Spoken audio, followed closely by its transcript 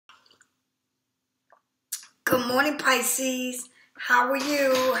Good morning, Pisces. How are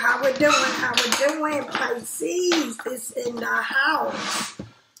you? How we doing? How we doing, Pisces? It's in the house.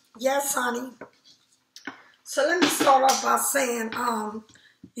 Yes, honey. So let me start off by saying, I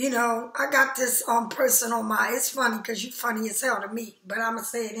got this person on my, it's funny because you funny as hell to me, but I'm going to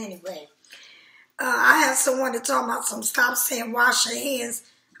say it anyway. I have someone to talk about some stop saying wash your hands.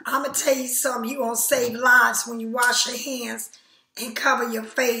 I'm going to tell you something. You're going to save lives when you wash your hands and cover your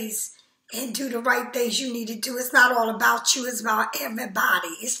face and do the right things you need to do. It's not all about you. It's about everybody.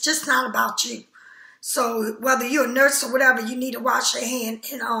 It's just not about you. So whether you're a nurse or whatever, you need to wash your hand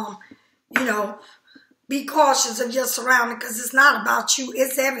and, be cautious of your surroundings because it's not about you.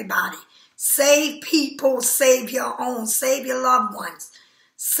 It's everybody. Save people. Save your own. Save your loved ones.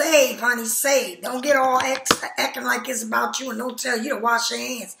 Save, honey, save. Don't get all acting like it's about you and don't tell you to wash your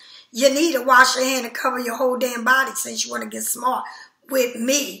hands. You need to wash your hand and cover your whole damn body since you want to get smart with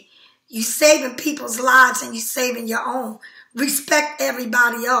me. You saving people's lives and you saving your own. Respect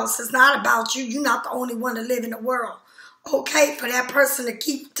everybody else. It's not about you. You're not the only one to live in the world. Okay, for that person to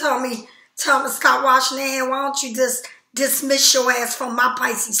keep telling me stop washing their hand, why don't you just dismiss your ass from my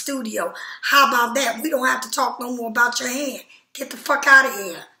Pisces studio? How about that? We don't have to talk no more about your hand. Get the fuck out of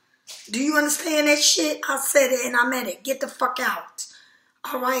here. Do you understand that shit? I said it and I meant it. Get the fuck out.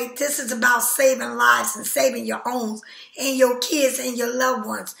 All right? This is about saving lives and saving your own and your kids and your loved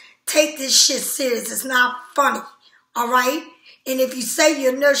ones. Take this shit serious. It's not funny. All right? And if you say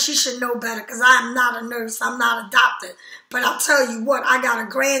you're a nurse, you should know better because I am not a nurse. I'm not a doctor. But I'll tell you what, I got a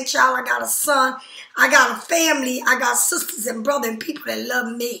grandchild. I got a son. I got a family. I got sisters and brothers and people that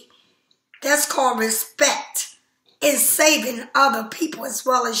love me. That's called respect and saving other people as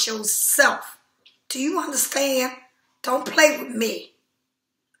well as yourself. Do you understand? Don't play with me.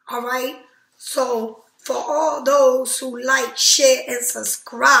 All right? So, for all those who like, share, and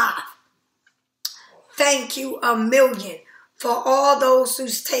subscribe, thank you a million. For all those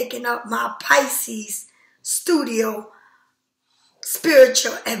who's taken up my Pisces Studio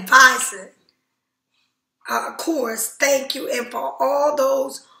Spiritual Advisor course, thank you. And for all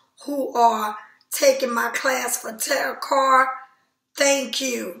those who are taking my class for tarot card, thank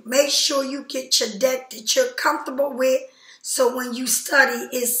you. Make sure you get your deck that you're comfortable with. So when you study,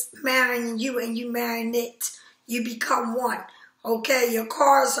 it's marrying you and you marrying it. You become one. Okay? Your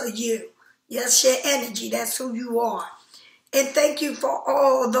cards are you. Yes, your energy. That's who you are. And thank you for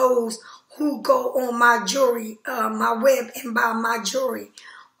all those who go on my jewelry, my web and buy my jewelry.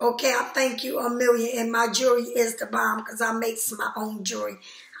 Okay, I thank you a million. And my jewelry is the bomb because I make my own jewelry.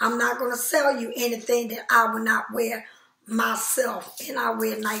 I'm not going to sell you anything that I will not wear myself. And I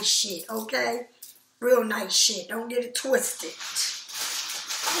wear nice shit, okay? Real nice shit. Don't get it twisted.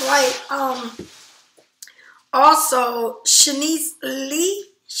 All right. Also, Shanisa Lee.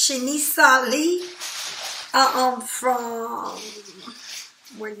 From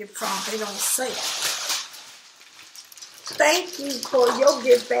where you from? They don't say it. Thank you for your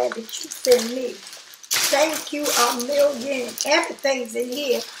gift bag that you sent me. Thank you a million. Everything's in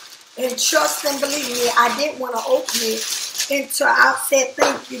here. And trust and believe me, I didn't want to open it until I said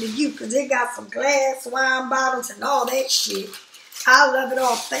thank you to you because it got some glass wine bottles and all that shit. I love it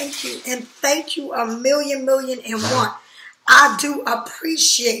all. Thank you. And thank you a million and one. I do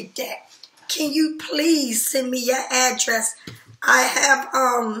appreciate that. Can you please send me your address? I have,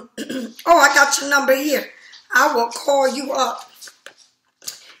 I got your number here. I will call you up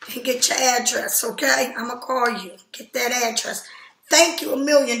and get your address, okay? I'm going to call you. Get that address. Thank you a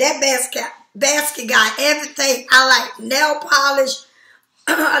million. That basket got everything I like. Nail polish,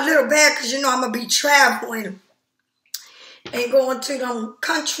 a little bag because, I'm going to be traveling and going to them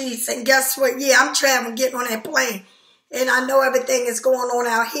countries. And guess what? Yeah, I'm traveling, getting on that plane. And I know everything is going on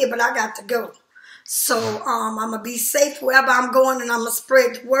out here, but I got to go. So I'm going to be safe wherever I'm going, and I'm going to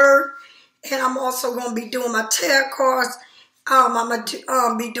spread the word. And I'm also going to be doing my tarot cards. I'm going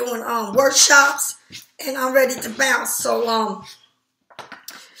to be doing workshops, and I'm ready to bounce. So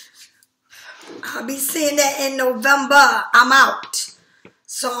I'll be seeing that in November. I'm out.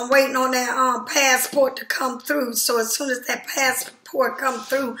 So I'm waiting on that passport to come through. So as soon as that passport comes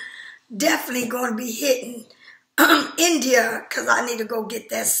through, definitely going to be hitting India, because I need to go get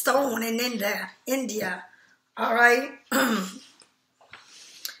that stone in India. All right?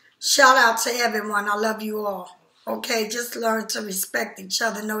 Shout out to everyone. I love you all. Okay? Just learn to respect each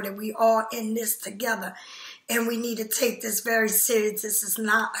other. Know that we all in this together. And we need to take this very serious. This is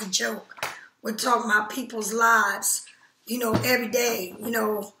not a joke. We're talking about people's lives, every day.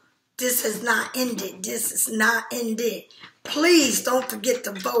 This has not ended. This is not ended. Please don't forget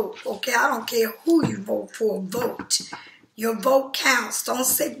to vote, okay? I don't care who you vote for, vote. Your vote counts. Don't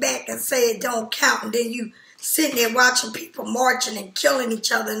sit back and say it don't count and then you sitting there watching people marching and killing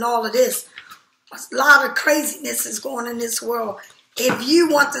each other and all of this. A lot of craziness is going on in this world. If you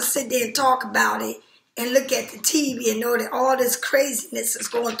want to sit there and talk about it and look at the TV and know that all this craziness is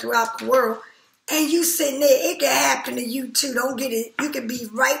going throughout the world, and you sitting there, it can happen to you too. Don't get it. You can be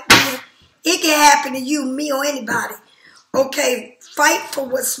right there. It can happen to you, me, or anybody. Okay, fight for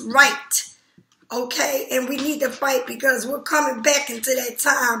what's right. Okay, and we need to fight because we're coming back into that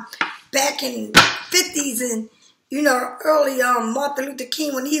time, back in 50s and, you know, early Martin Luther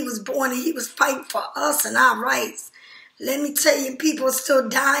King, when he was born and he was fighting for us and our rights. Let me tell you, people are still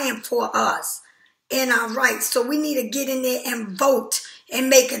dying for us and our rights. So we need to get in there and vote and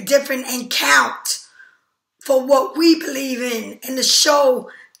make a difference and count for what we believe in and to show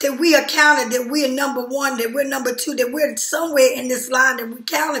that we are counted, that we are number one, that we're number two, that we're somewhere in this line that we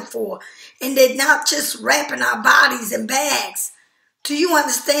counted for. And they're not just wrapping our bodies in bags. Do you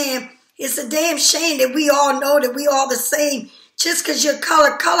understand? It's a damn shame that we all know that we all the same. Just because your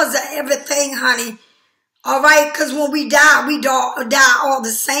colors are everything, honey. All right? Because when we die all the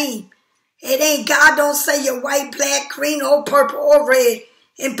same. It ain't, God don't say you're white, black, green, or purple, or red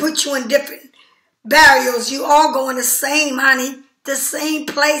and put you in different burials. You all going the same, honey. The same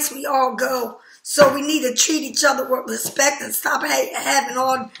place we all go. So we need to treat each other with respect and stop having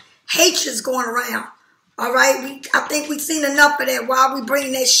all hatreds going around. All right? I think we've seen enough of that. Why are we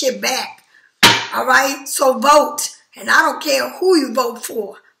bringing that shit back? All right? So vote. And I don't care who you vote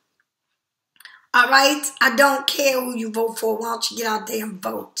for. All right? I don't care who you vote for. Why don't you get out there and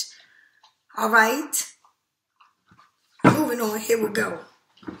vote? All right? Moving on. Here we go.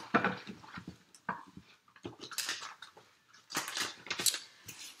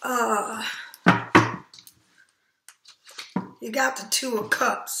 You got the Two of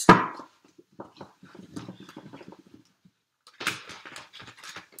Cups.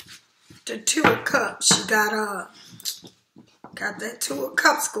 The Two of Cups. You got that Two of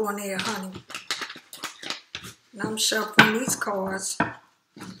Cups going there, honey. And I'm shuffling these cards.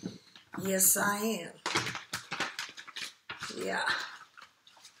 Yes, I am. Yeah.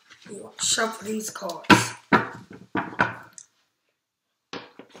 You want to shuffle these cards.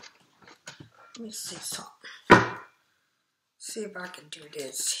 Let me see something. See if I can do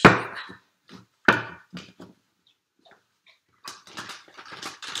this here.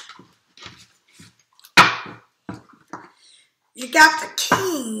 You got the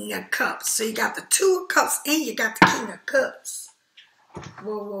King of Cups. So you got the Two of Cups and you got the King of Cups.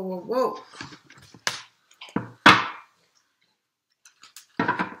 Whoa, whoa, whoa, whoa.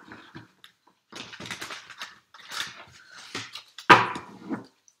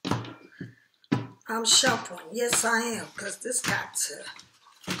 I'm shuffling. Yes, I am. Because this got to...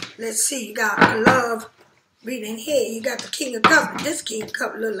 Let's see. You got love reading here. You got the King of Cups. This King of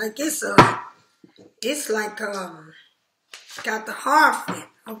Cups look like it's like got the Hierophant.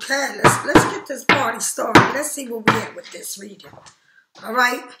 Okay, let's get this party started. Let's see where we at with this reading. All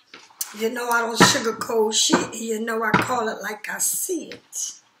right. You know I don't sugarcoat shit. You know I call it like I see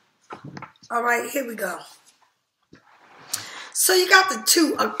it. All right, here we go. So you got the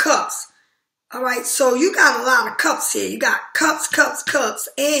Two of Cups. All right, so you got a lot of cups here. You got cups, cups, cups,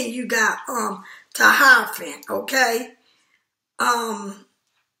 and you got the Hierophant, okay?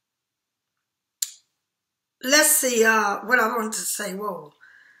 Let's see what I wanted to say. Whoa.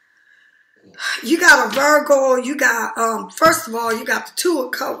 You got a Virgo, you got first of all, you got the Two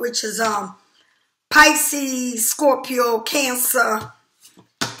of Cups, which is Pisces, Scorpio, Cancer.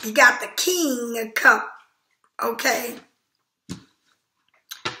 You got the King of Cups, okay?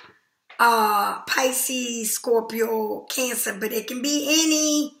 Pisces, Scorpio, Cancer, but it can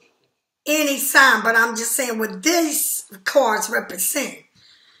be any sign, but I'm just saying what these cards represent.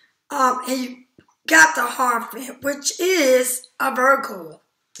 And you got the Hierophant, which is a Virgo.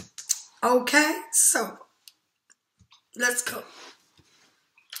 Okay, so let's go.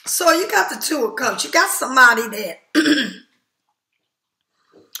 So you got the Two of Cups. You got somebody that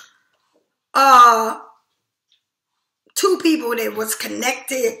two people that was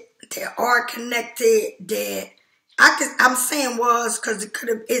connected. They are connected. That I'm saying was because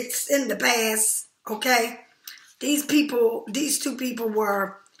it's in the past. Okay, these two people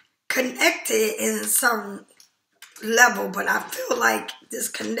were connected in some level, but I feel like this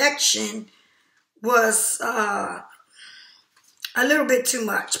connection was a little bit too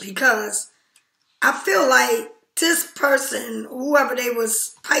much because I feel like this person, whoever they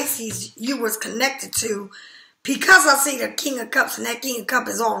was, Pisces, you was connected to. Because I see the King of Cups, and that King of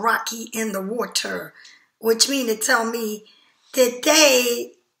Cups is all rocky in the water, which means to tell me that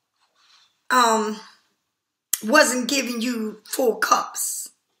they wasn't giving you full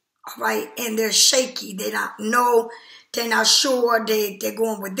cups, all right? And they're shaky. They don't know. They're not sure. They're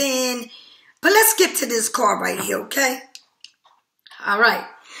going within. But let's get to this card right here, okay? All right.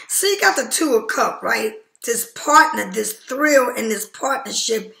 So you got the Two of Cups, right? This partner, this thrill in this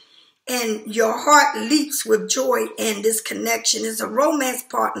partnership, and your heart leaps with joy in this connection. It's a romance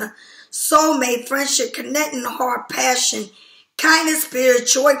partner, soulmate, friendship, connecting heart, passion, kindness, spirit,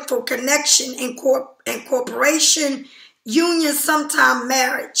 joyful connection, incorporation, union, sometime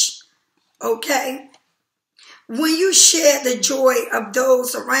marriage. Okay? When you share the joy of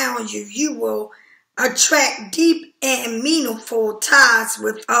those around you, you will attract deep and meaningful ties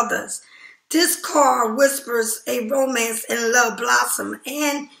with others. This card whispers a romance and love blossom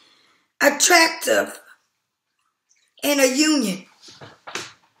and attractive in a union.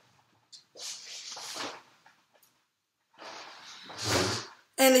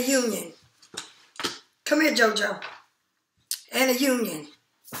 And a union. Come here, JoJo. And a union.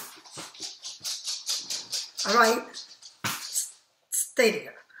 All right? Stay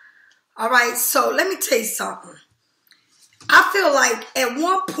there. All right, so let me tell you something. I feel like at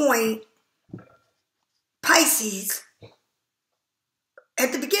one point, Pisces,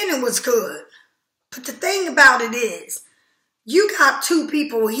 at the beginning was good. But the thing about it is, you got two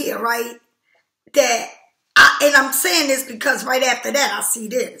people here, right? And I'm saying this because right after that, I see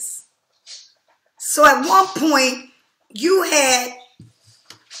this. So at one point, you had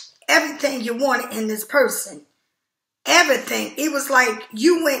everything you wanted in this person. Everything. It was like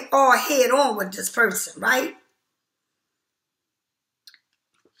you went all head on with this person, right?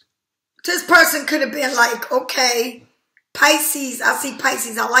 This person could have been like, okay, Pisces, I see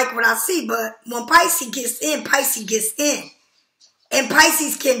Pisces, I like what I see, but when Pisces gets in, Pisces gets in. And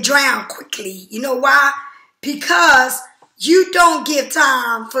Pisces can drown quickly. You know why? Because you don't give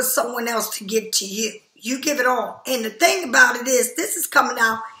time for someone else to give to you. You give it all. And the thing about it is, this is coming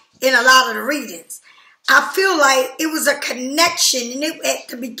out in a lot of the readings. I feel like it was a connection, and at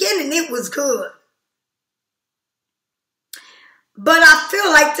the beginning it was good. But I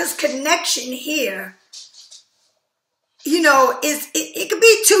feel like this connection here, you know, it could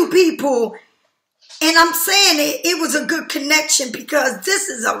be two people. And I'm saying it was a good connection because this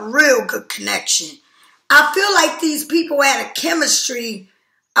is a real good connection. I feel like these people had a chemistry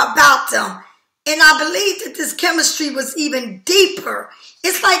about them. And I believe that this chemistry was even deeper.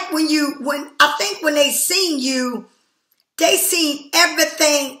 It's like when they seen you, they seen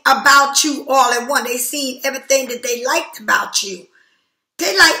everything about you all at once. They seen everything that they liked about you.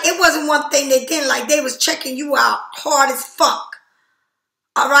 It wasn't one thing they didn't like. They was checking you out hard as fuck.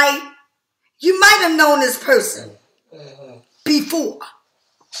 All right? You might have known this person before.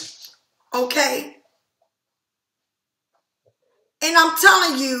 Okay? And I'm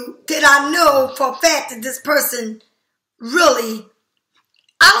telling you that I know for a fact that this person really,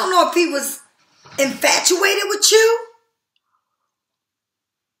 I don't know if he was infatuated with you.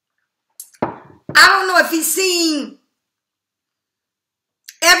 I don't know if he's seen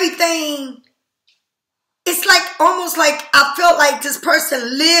everything. It's like almost like I felt like this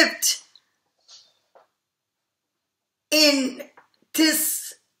person lived in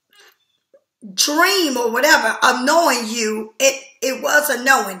this dream or whatever of knowing you. It was a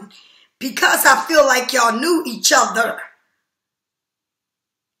knowing because I feel like y'all knew each other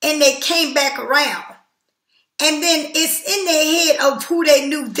and they came back around. And then it's in their head of who they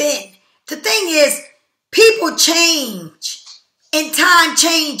knew then. The thing is, people change and time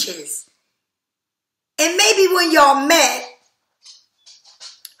changes. And maybe when y'all met,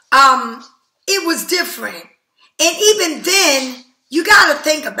 it was different. And even then, you got to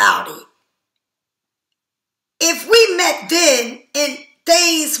think about it. If we met then and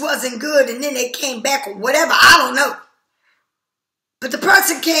things wasn't good and then they came back or whatever, I don't know. But the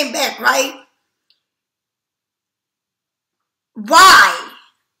person came back, right? Why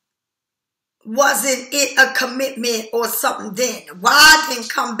wasn't it a commitment or something then? Why didn't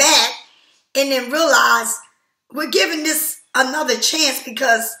come back and then realize we're giving this another chance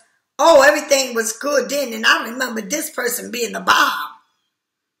because, oh, everything was good then and I remember this person being the bomb.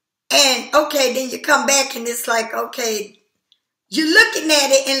 And, okay, then you come back and it's like, okay, you're looking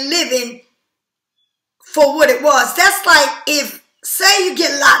at it and living for what it was. That's like if, say you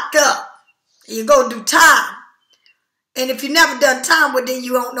get locked up, you go do time. And if you never done time, well, then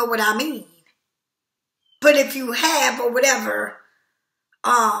you don't know what I mean. But if you have or whatever,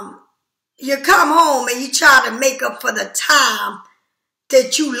 you come home and you try to make up for the time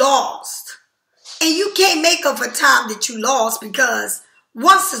that you lost. And you can't make up for time that you lost because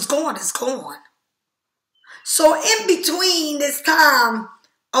once it's gone, it's gone. So in between this time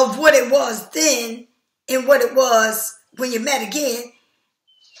of what it was then and what it was when you met again,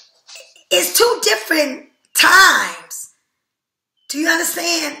 it's two different times. Do you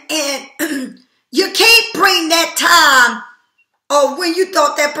understand? And you can't bring that time or when you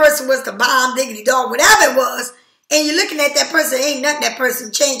thought that person was the bomb, diggity dog, whatever it was, and you're looking at that person, ain't nothing that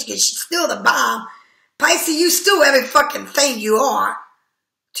person changed because she's still the bomb. Pisces, you still every fucking thing you are.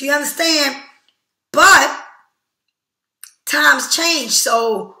 Do you understand? But times change.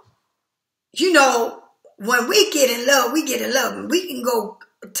 So, you know, when we get in love, we get in love. And we can go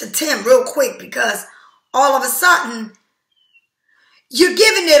to 10 real quick because all of a sudden, you're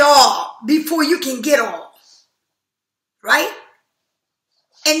giving it all before you can get all. Right?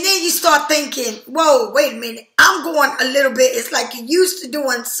 And then you start thinking, whoa, wait a minute. I'm going a little bit. It's like you used to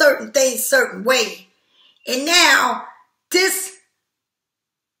doing certain things certain way. And now, this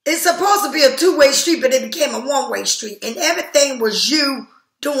is supposed to be a two-way street, but it became a one-way street. And everything was you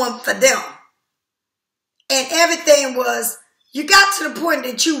doing for them. And everything was, you got to the point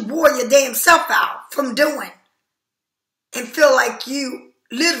that you wore your damn self out from doing. And feel like you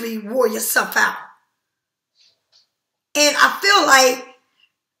literally wore yourself out. And I feel like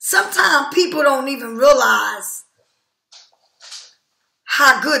sometimes people don't even realize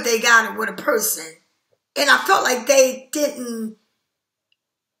how good they got it with a person. And I felt like they didn't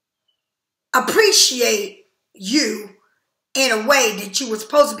appreciate you in a way that you were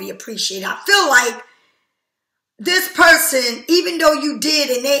supposed to be appreciated. I feel like this person, even though you did,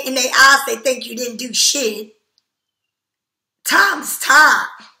 in their eyes, they think you didn't do shit. Time is time.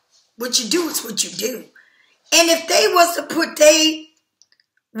 What you do is what you do. And if they was to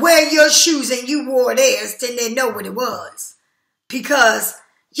wear your shoes and you wore theirs, then they know what it was. Because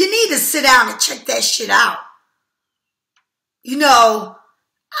you need to sit down and check that shit out. You know,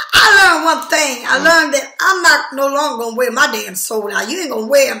 I learned one thing. I learned that I'm not no longer going to wear my damn soul out. You ain't going to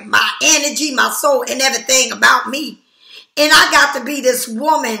wear my energy, my soul, and everything about me. And I got to be this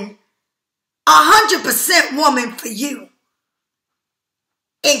woman, 100% woman for you.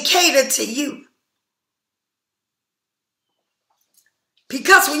 And cater to you.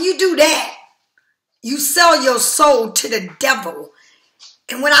 Because when you do that, you sell your soul to the devil.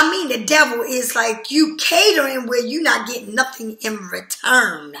 And what I mean the devil is like you catering where you're not getting nothing in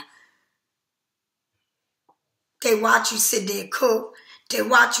return. They watch you sit there cook. They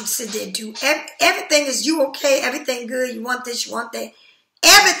watch you sit there do everything. Is you okay? Everything good? You want this? You want that?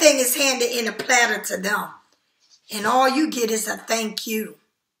 Everything is handed in a platter to them. And all you get is a thank you.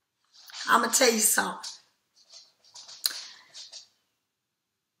 I'm going to tell you something.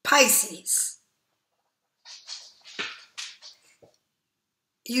 Pisces.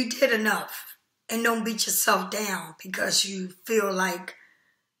 You did enough. And don't beat yourself down because you feel like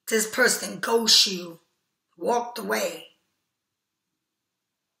this person ghosts you, walked away.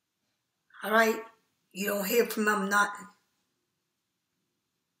 All right? You don't hear from them nothing.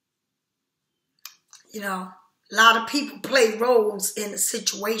 You know, a lot of people play roles in a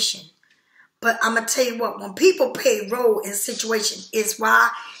situation. But I'm going to tell you what, when people play role in a situation, it's why?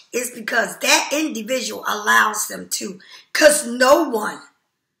 It's because that individual allows them to. Because no one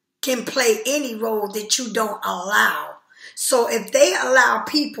can play any role that you don't allow. So if they allow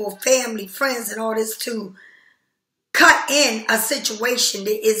people, family, friends, and all this to cut in a situation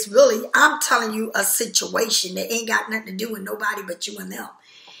that is really, I'm telling you, a situation that ain't got nothing to do with nobody but you and them.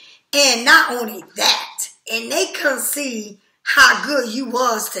 And not only that, and they can see how good you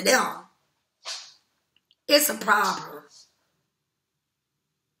was to them. It's a problem.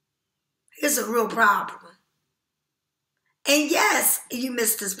 It's a real problem. And yes, you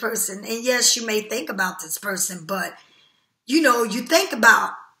miss this person. And yes, you may think about this person. But, you know, you think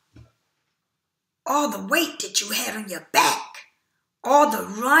about all the weight that you had on your back. All the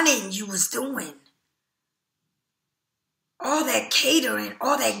running you was doing. All that catering.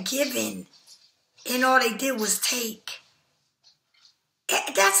 All that giving. And all they did was take.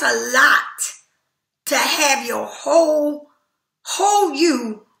 That's a lot. To have your whole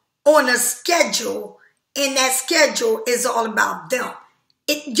you on a schedule, and that schedule is all about them.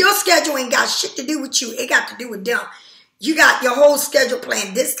 Your schedule ain't got shit to do with you. It got to do with them. You got your whole schedule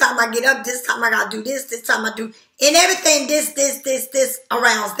planned. This time I get up. This time I got to do this. This time I do. And everything this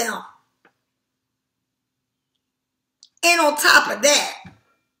around them. And on top of that,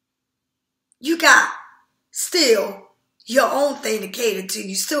 you got still your own thing to cater to.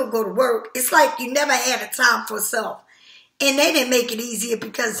 You still go to work. It's like you never had a time for self. And they didn't make it easier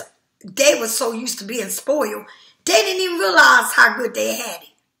because they were so used to being spoiled. They didn't even realize how good they had it.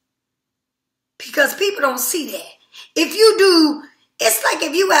 Because people don't see that. If you do, it's like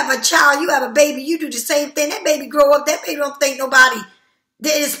if you have a child, you have a baby, you do the same thing. That baby grow up, that baby don't think nobody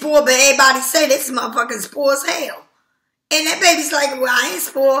that is spoiled, but everybody say this motherfucker is spoiled as hell. And that baby's like, well, I ain't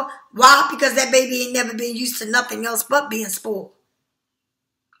spoiled. Why? Because that baby ain't never been used to nothing else but being spoiled.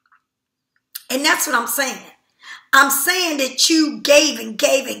 And that's what I'm saying. I'm saying that you gave and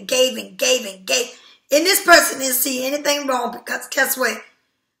gave and gave and gave and gave. And this person didn't see anything wrong because guess what?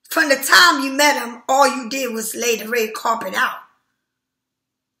 From the time you met him, all you did was lay the red carpet out.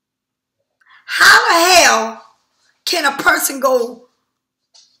 How the hell can a person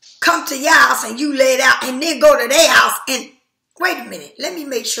come to your house and you lay it out and then go to their house and, wait a minute, let me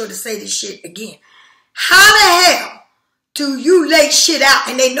make sure to say this shit again. How the hell do you lay shit out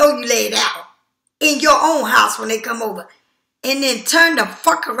and they know you lay it out in your own house when they come over and then turn the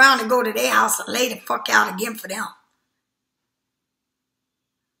fuck around and go to their house and lay the fuck out again for them?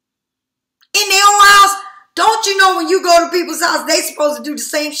 In their own house, don't you know when you go to people's house, they supposed to do the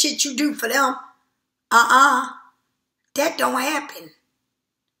same shit you do for them? That don't happen.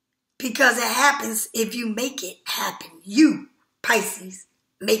 Because it happens if you make it happen. You, Pisces,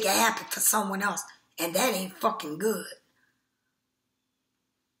 make it happen for someone else. And that ain't fucking good.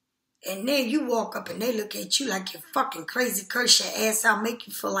 And then you walk up and they look at you like you're fucking crazy, curse your ass out, make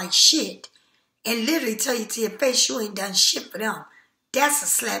you feel like shit. And literally tell you to your face you ain't done shit for them. That's a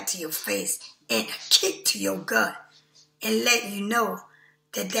slap to your face and a kick to your gut. And letting you know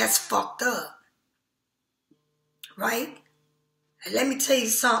that that's fucked up. Right? And let me tell you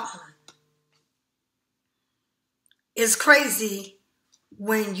something. It's crazy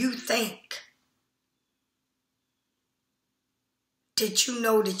when you think that you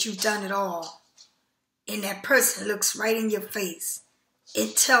know that you've done it all and that person looks right in your face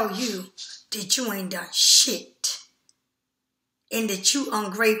and tell you that you ain't done shit and that you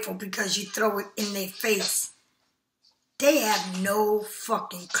ungrateful because you throw it in their face. They have no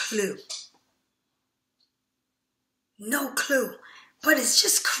fucking clue. No clue. But it's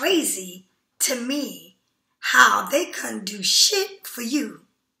just crazy to me how they couldn't do shit for you,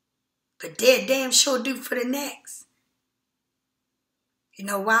 but they're damn sure do for the next. You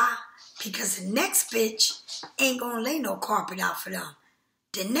know why? Because the next bitch ain't gonna lay no carpet out for them.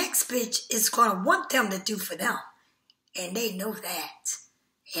 The next bitch is gonna want them to do for them. And they know that.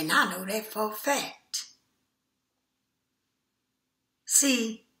 And I know that for a fact.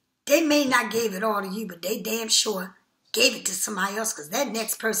 See, they may not give it all to you, but they damn sure gave it to somebody else because that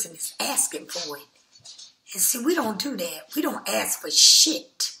next person is asking for it. And see, we don't do that. We don't ask for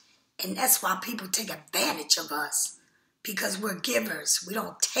shit. And that's why people take advantage of us. Because we're givers. We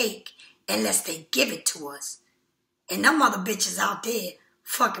don't take unless they give it to us. And them other bitches out there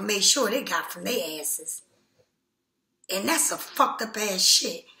fucking made sure they got from their asses. And that's a fucked up ass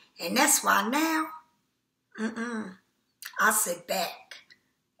shit. And that's why now, I sit back.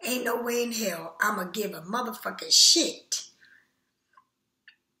 Ain't no way in hell I'ma give a motherfucking shit.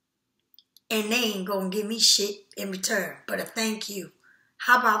 And they ain't gonna give me shit in return, but a thank you.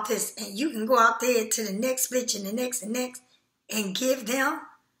 How about this? And you can go out there to the next bitch and the next and give them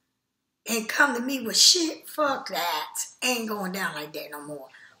and come to me with shit. Fuck that. Ain't going down like that no more.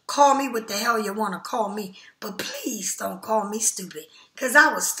 Call me what the hell you want to call me, but please don't call me stupid. Because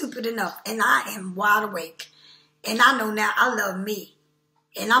I was stupid enough and I am wide awake. And I know now I love me.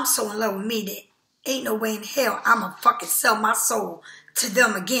 And I'm so in love with me that ain't no way in hell I'ma fucking sell my soul to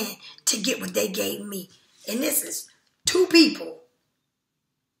them again to get what they gave me. And this is two people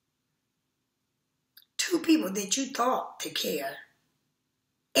that you thought to care.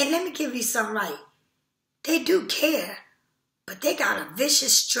 And let me give you something right. They do care, but they got a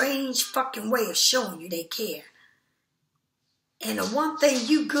vicious, strange fucking way of showing you they care. And the one thing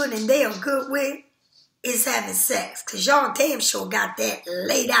you good and they are good with is having sex. Because y'all damn sure got that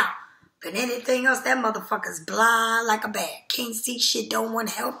laid out. But anything else, that motherfucker's blind like a bat. Can't see shit, don't want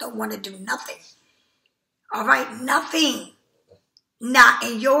to help, don't want to do nothing. All right, nothing. Not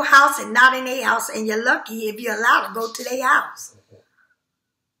in your house and not in their house. And you're lucky if you're allowed to go to their house.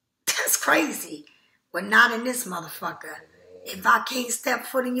 That's crazy. But not in this motherfucker. If I can't step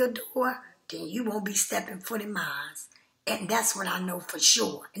foot in your door, then you won't be stepping foot in mine. And that's what I know for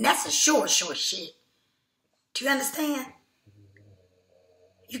sure. And that's a sure shit. Do you understand?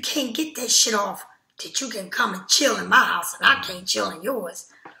 You can't get that shit off that you can come and chill in my house and I can't chill in yours.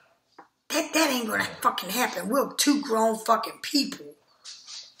 That ain't gonna fucking happen. We're two grown fucking people.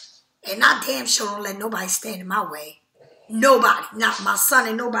 And I damn sure don't let nobody stand in my way. Nobody. Not my son,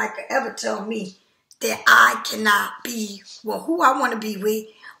 and nobody could ever tell me that I cannot be, well, who I want to be with.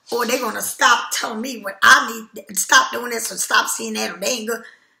 Or they're gonna stop telling me what I need. Stop doing this or stop seeing that or they ain't good.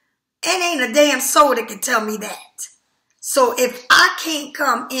 It ain't a damn soul that can tell me that. So if I can't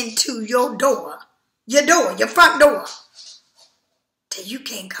come into your door, your front door, then you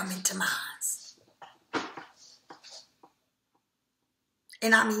can't come into mine.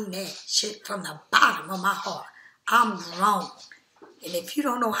 And I mean that shit from the bottom of my heart. I'm grown. And if you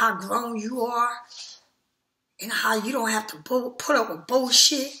don't know how grown you are and how you don't have to put up with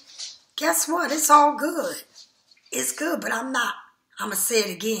bullshit, guess what? It's all good. It's good, but I'm not. I'm going to say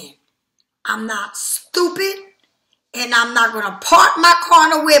it again. I'm not stupid, and I'm not going to park my car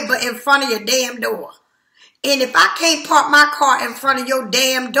nowhere but in front of your damn door. And if I can't park my car in front of your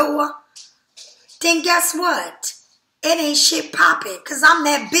damn door, then guess what? It ain't shit popping, because I'm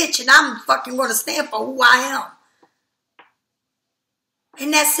that bitch, and I'm fucking going to stand for who I am.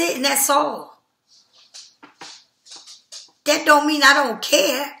 And that's it, and that's all. That don't mean I don't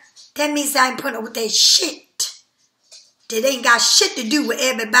care. That means I ain't putting up with that shit. That ain't got shit to do with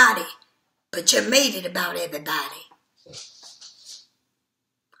everybody. But you made it about everybody.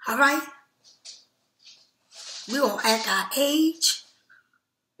 Alright? We're going to act our age.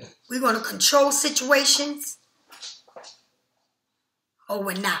 We're going to control situations. Or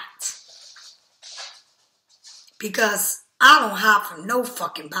we're not. Because I don't hide from no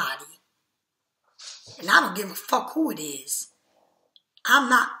fucking body. And I don't give a fuck who it is. I'm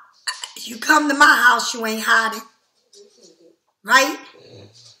not. You come to my house, you ain't hiding. Right?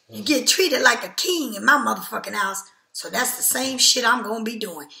 You get treated like a king in my motherfucking house. So that's the same shit I'm going to be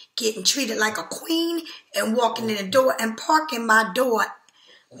doing. Getting treated like a queen and walking in the door and parking my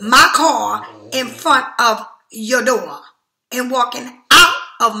car in front of your door. And walking out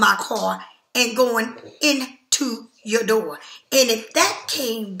of my car and going into your door. And if that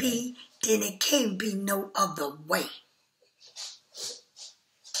can't be, then it can't be no other way.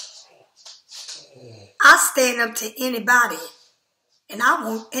 I stand up to anybody. And I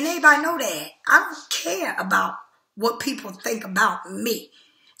won't, and everybody know that. I don't care about what people think about me.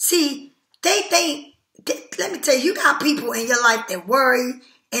 See, they think, let me tell you, you got people in your life that worry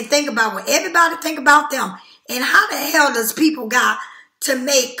and think about what everybody think about them. And how the hell does people got to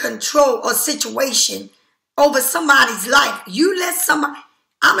make control a situation over somebody's life? You let somebody,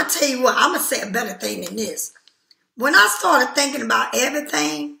 I'm going to tell you what, I'm going to say a better thing than this. When I started thinking about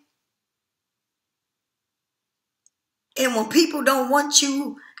everything, and when people don't want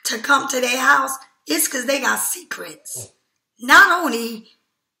you to come to their house, it's because they got secrets. Not only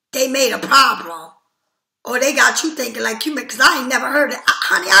they made a problem, or they got you thinking like you, because I ain't never heard it.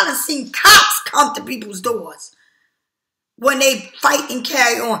 Honey, I done seen cops come to people's doors when they fight and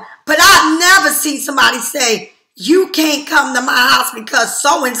carry on. But I've never seen somebody say, you can't come to my house because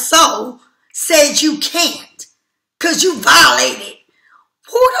so-and-so said you can't. Because you violated.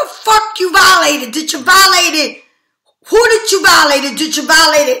 Who the fuck you violated? Did you violate it? Who did you violate? Did you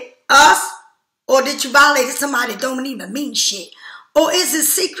violate us? Or did you violate somebody that don't even mean shit? Or is it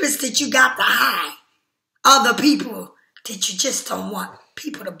secrets that you got to hide? Other people that you just don't want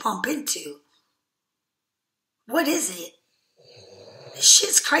people to bump into? What is it? This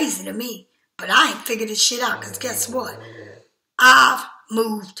shit's crazy to me. But I ain't figured this shit out, because guess what? I've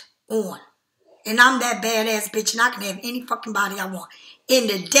moved on. And I'm that badass bitch, and I can have any fucking body I want. In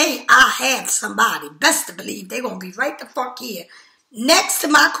the day I have somebody, best to believe they're going to be right the fuck here, next to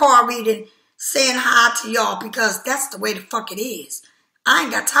my car reading, saying hi to y'all, because that's the way the fuck it is. I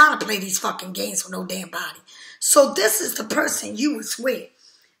ain't got time to play these fucking games with no damn body. So this is the person you was with.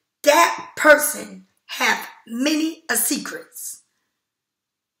 That person have many secrets.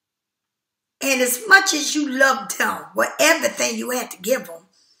 And as much as you loved them, with everything you had to give them,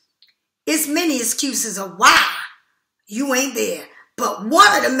 it's many excuses of why you ain't there. But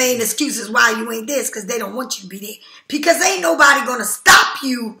one of the main excuses why you ain't there is because they don't want you to be there. Because ain't nobody going to stop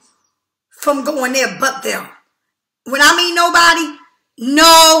you from going there but them. When I mean nobody,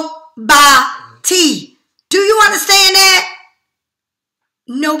 nobody. Do you understand that?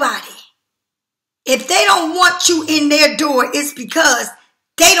 Nobody. If they don't want you in their door, it's because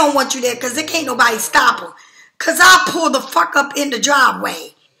they don't want you there, because there can't nobody stop them. Because I'll pull the fuck up in the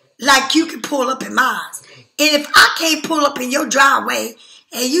driveway like you can pull up in mine. And if I can't pull up in your driveway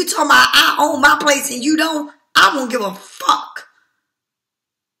and you talking about I own my place and you don't, I won't give a fuck.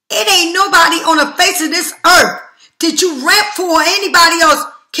 It ain't nobody on the face of this earth that you rent for anybody else.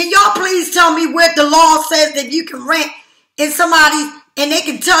 Can y'all please tell me where the law says that you can rent in somebody and they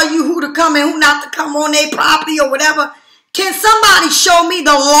can tell you who to come and who not to come on their property or whatever? Can somebody show me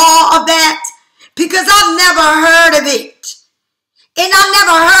the law of that? Because I've never heard of it. And I've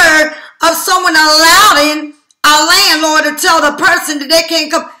never heard of someone allowing a landlord to tell the person that they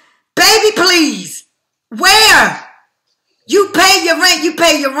can't come. Baby, please. Where? You pay your rent, you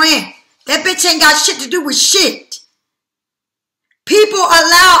pay your rent. That bitch ain't got shit to do with shit. People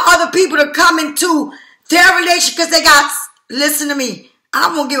allow other people to come into their relationship because they got, listen to me,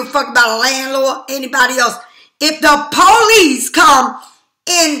 I won't give a fuck about a landlord, anybody else. If the police come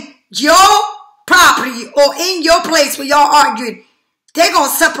in your property or in your place where y'all arguing, they're going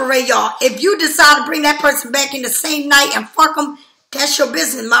to separate y'all. If you decide to bring that person back in the same night and fuck them, that's your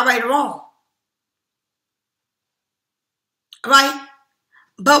business, am I right or wrong? Right?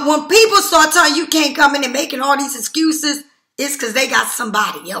 But when people start telling you can't come in and making all these excuses, it's because they got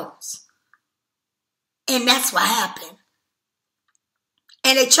somebody else. And that's what happened.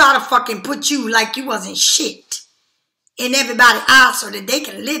 And they try to fucking put you like you wasn't shit in everybody's eyes so that they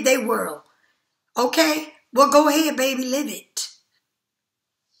can live their world. Okay? Well, go ahead, baby, live it.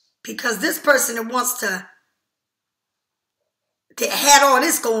 Because this person that wants to, that had all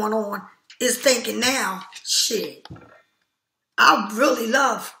this going on, is thinking now, shit, I really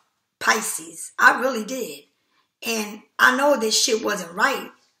love Pisces. I really did. And I know this shit wasn't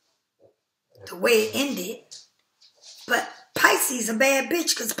right, the way it ended. But Pisces a bad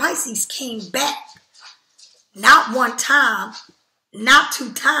bitch because Pisces came back. Not one time, not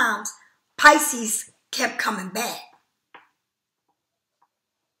two times. Pisces kept coming back.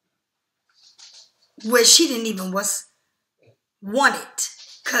 Where she didn't even want it.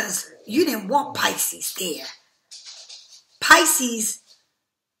 Because you didn't want Pisces there. Pisces,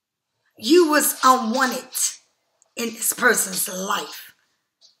 you was unwanted in this person's life.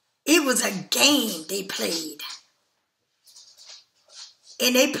 It was a game they played.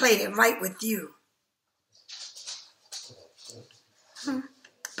 And they played it right with you.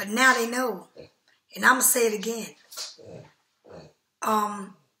 But now they know. And I'm going to say it again.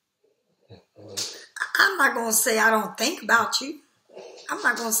 I'm not going to say I don't think about you. I'm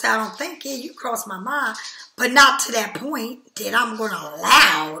not going to say I don't think, yeah, you crossed my mind. But not to that point that I'm going to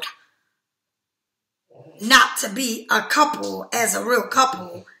allow not to be a couple as a real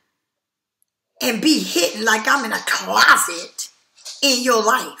couple and be hidden like I'm in a closet in your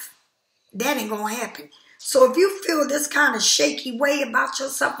life. That ain't going to happen. So if you feel this kind of shaky way about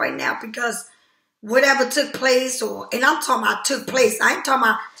yourself right now because whatever took place, and I'm talking about took place, I ain't talking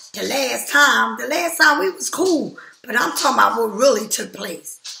about the last time. The last time we was cool, but I'm talking about what really took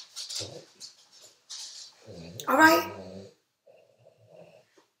place. All right?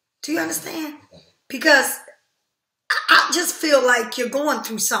 Do you understand? Because I just feel like you're going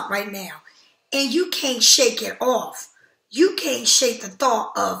through something right now, and you can't shake it off. You can't shake the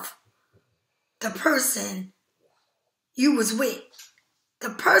thought of the person you was with. The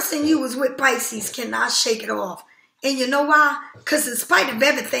person you was with, Pisces, cannot shake it off. And you know why? Because in spite of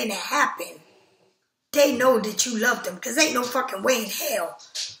everything that happened, they know that you love them. Because ain't no fucking way in hell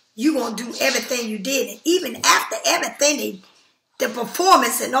you going to do everything you did. And even after everything, the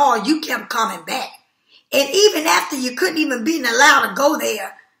performance and all, you kept coming back. And even after you couldn't even be allowed to go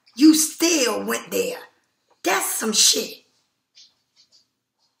there, you still went there. That's some shit.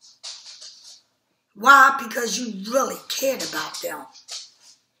 Why? Because you really cared about them.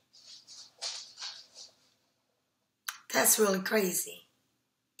 That's really crazy.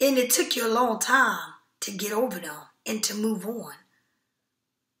 And it took you a long time to get over them and to move on.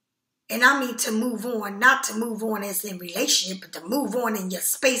 And I mean to move on, not to move on as in relationship, but to move on in your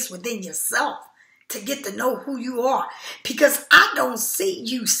space within yourself. To get to know who you are. Because I don't see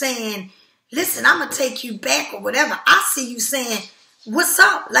you saying, listen, I'm going to take you back or whatever. I see you saying, what's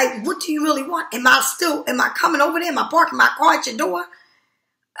up? Like, what do you really want? Am I coming over there? Am I parking my car at your door?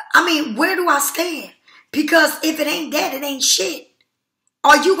 I mean, where do I stand? Because if it ain't that, it ain't shit.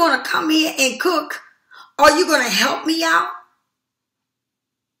 Are you going to come here and cook? Are you going to help me out?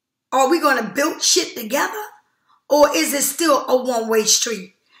 Are we going to build shit together? Or is it still a one-way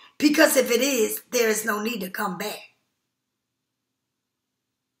street? Because if it is, there is no need to come back.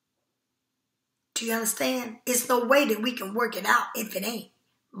 Do you understand? It's no way that we can work it out if it ain't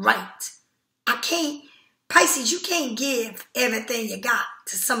right. I can't. Pisces, you can't give everything you got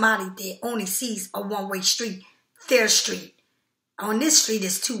to somebody that only sees a one-way street, their street. On this street,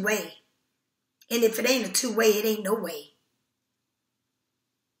 it's two-way. And if it ain't a two-way, it ain't no way.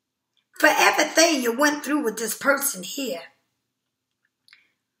 For everything you went through with this person here,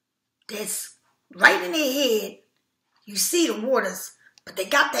 that's right in their head, you see the waters, but they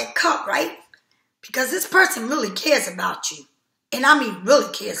got that cup, right? Because this person really cares about you. And I mean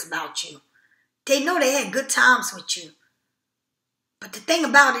really cares about you. They know they had good times with you. But the thing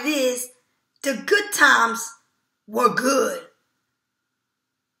about it is, the good times were good.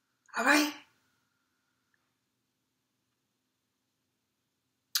 All right?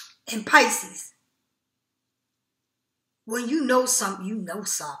 And Pisces, when you know something, you know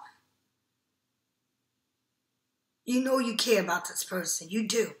something. You know you care about this person. You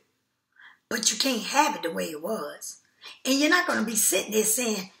do. But you can't have it the way it was. And you're not going to be sitting there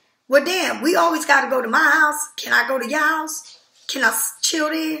saying, well, damn, we always got to go to my house. Can I go to your house? Can I chill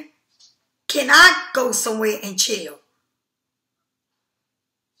there? Can I go somewhere and chill?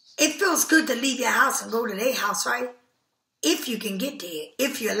 It feels good to leave your house and go to their house, right? If you can get there,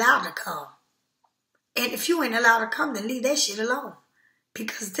 if you're allowed to come. And if you ain't allowed to come, then leave that shit alone.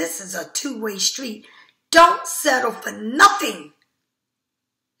 Because this is a two-way street. Don't settle for nothing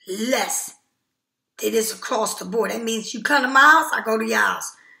less than is across the board. That means you come to my house, I go to your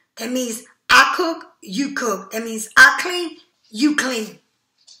house. That means I cook, you cook. That means I clean, you clean.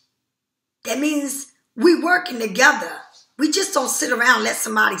 That means we working together. We just don't sit around and let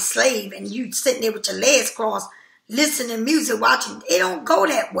somebody slave and you sitting there with your legs crossed, listening to music, watching. It don't go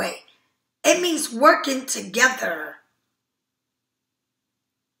that way. It means working together.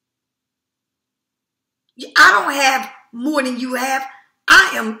 I don't have more than you have.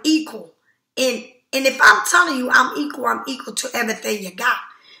 I am equal. And if I'm telling you I'm equal to everything you got.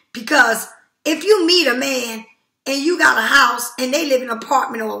 Because if you meet a man and you got a house and they live in an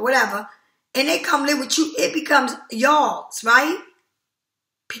apartment or whatever, and they come live with you, it becomes y'all's, right?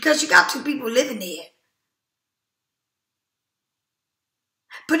 Because you got two people living there.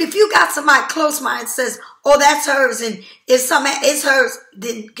 But if you got somebody close mind says, oh, that's hers, and if something is hers,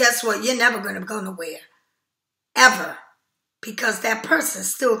 then guess what? You're never going to go nowhere. Ever. Because that person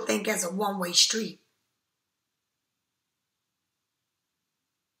still think as a one-way street.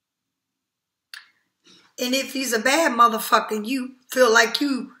 And if he's a bad motherfucker and you feel like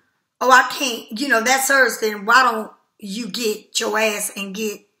you, oh, I can't, that's hers, then why don't you get your ass and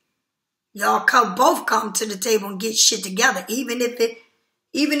get, y'all both come to the table and get shit together. Even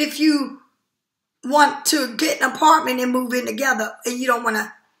if you want to get an apartment and move in together and you don't want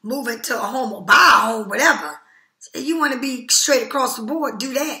to move into a home or buy a home, whatever. You want to be straight across the board,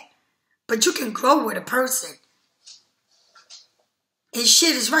 do that. But you can grow with a person. And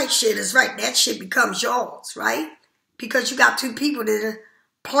shit is right. That shit becomes yours, right? Because you got two people that are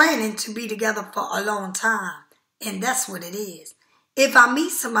planning to be together for a long time. And that's what it is. If I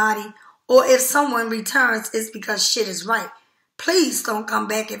meet somebody or if someone returns, it's because shit is right. Please don't come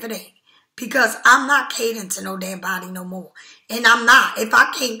back if it ain't. Because I'm not catering to no damn body no more. And I'm not. If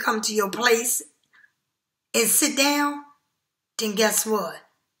I can't come to your place and sit down, then guess what?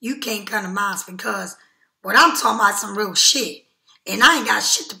 You can't come to mine because what I'm talking about is some real shit. And I ain't got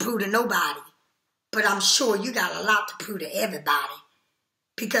shit to prove to nobody. But I'm sure you got a lot to prove to everybody.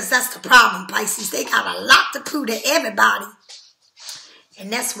 Because that's the problem, Pisces. They got a lot to prove to everybody.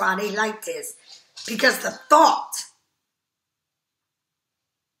 And that's why they like this. Because the thought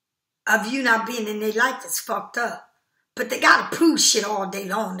of you not being in their life is fucked up. But they got to prove shit all day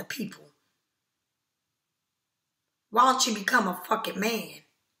long to people. Why don't you become a fucking man?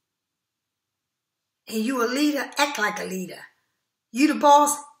 And you a leader, act like a leader. You the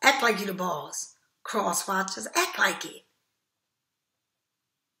boss, act like you the boss. Cross watchers, act like it.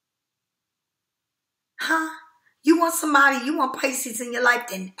 Huh? You want somebody, you want Pisces in your life,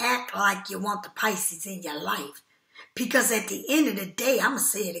 then act like you want the Pisces in your life. Because at the end of the day, I'm going to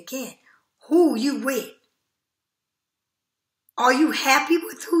say it again. Who you with? Are you happy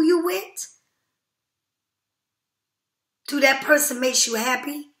with who you with? Do that person makes you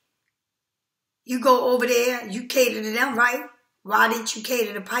happy? You go over there, you cater to them, right? Why didn't you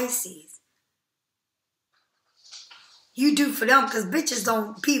cater to Pisces? You do for them because bitches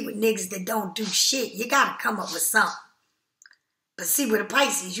don't be with niggas that don't do shit. You got to come up with something. But see, with the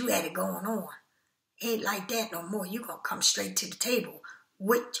Pisces, you had it going on. Ain't like that no more. You going to come straight to the table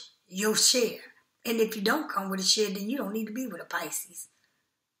with your share. And if you don't come with a share, then you don't need to be with a Pisces.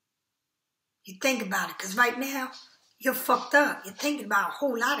 You think about it, because right now, you're fucked up. You're thinking about a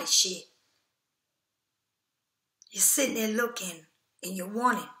whole lot of shit. You're sitting there looking, and you're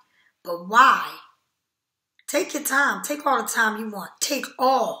wanting. But why? Take your time. Take all the time you want. Take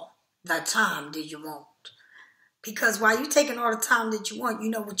all the time that you want. Because while you're taking all the time that you want, you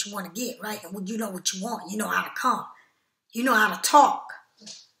know what you want to get, right? And you know what you want. You know how to come. You know how to talk.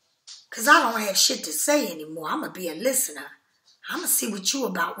 Because I don't have shit to say anymore. I'm going to be a listener. I'm going to see what you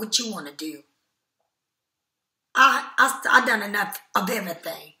about, what you want to do. I done enough of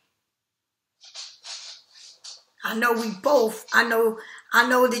everything. I know we both, I know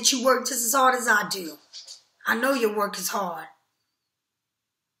that you work just as hard as I do. I know your work is hard.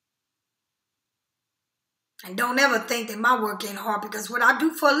 And don't ever think that my work ain't hard, because what I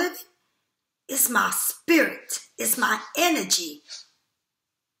do for a living, it's my spirit. It's my energy.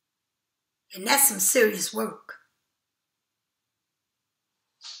 And that's some serious work.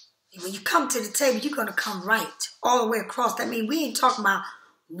 And when you come to the table, you're going to come right all the way across. That means we ain't talking about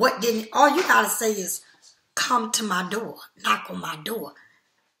what didn't. All you got to say is, come to my door. Knock on my door.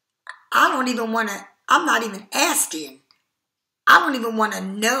 I don't even want to, I'm not even asking. I don't even want to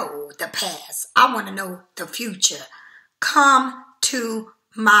know the past. I want to know the future. Come to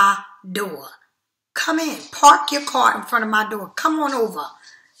my door. Come in. Park your car in front of my door. Come on over.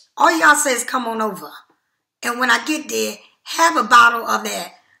 All y'all say is come on over. And when I get there, have a bottle of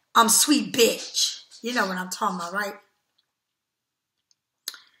that sweet bitch. You know what I'm talking about, right?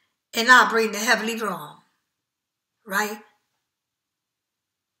 And I'll bring the heavenly rum. Right?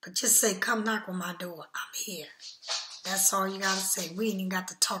 But just say, come knock on my door. I'm here. That's all you got to say. We ain't even got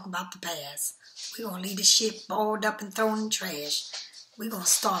to talk about the past. We're going to leave the shit balled up and thrown in the trash. We're going to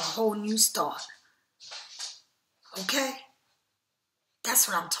start a whole new start. Okay? That's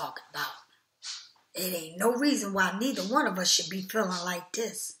what I'm talking about. It ain't no reason why neither one of us should be feeling like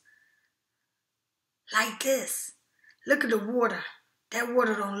this. Like this. Look at the water. That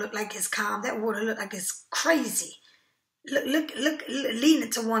water don't look like it's calm. That water look like it's crazy. Look,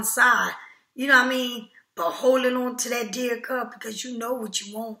 leaning to one side. You know what I mean? But holding on to that dear cup because you know what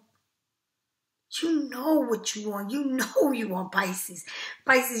you want. You know what you want. You know you want Pisces.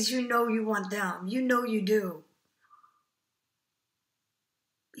 Pisces, you know you want them. You know you do.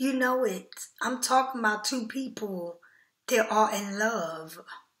 You know it. I'm talking about two people that are in love.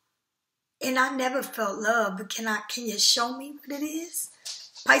 And I never felt love, but can you show me what it is?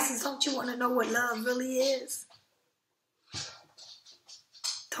 Pisces, don't you want to know what love really is?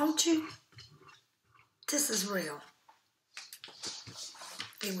 Don't you? This is real.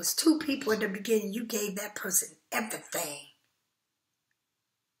 It was two people at the beginning. You gave that person everything.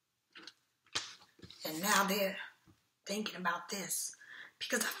 And now they're thinking about this.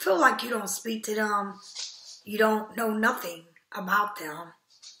 Because I feel like you don't speak to them. You don't know nothing about them.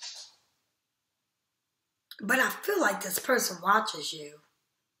 But I feel like this person watches you.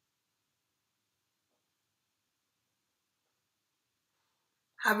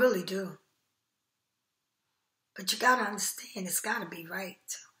 I really do. But you gotta understand, it's gotta be right.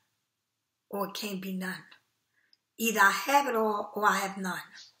 Or it can't be none. Either I have it all or I have none.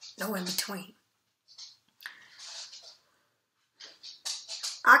 No in between.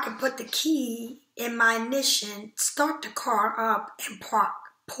 I can put the key in my ignition, start the car up, and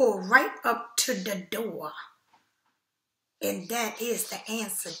pull right up to the door. And that is the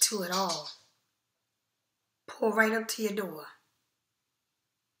answer to it all. Pull right up to your door.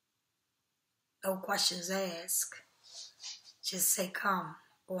 No questions asked. Just say come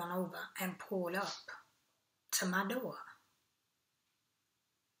on over and pull up to my door.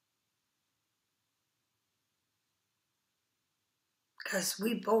 Because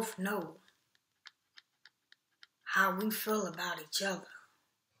we both know how we feel about each other.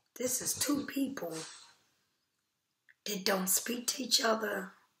 This is two people that don't speak to each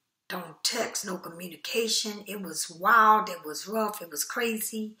other, don't text, no communication. It was wild, it was rough, it was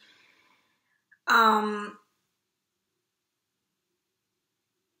crazy.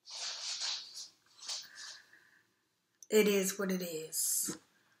 It is what it is.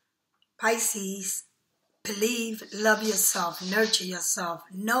 Pisces, believe, love yourself, nurture yourself.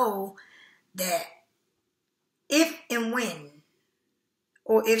 Know that if and when,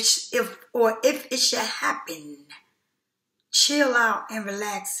 or if it should happen, chill out and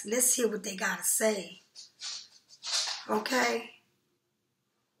relax. Let's hear what they gotta say. Okay?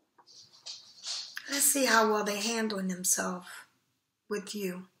 Let's see how well they're handling themselves with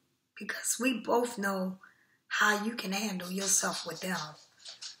you. Because we both know how you can handle yourself with them.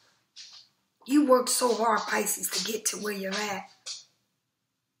 You worked so hard, Pisces, to get to where you're at.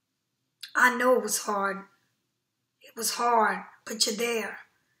 I know it was hard. It was hard, but you're there.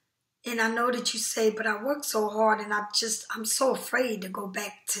 And I know that you say, but I worked so hard and I'm so afraid to go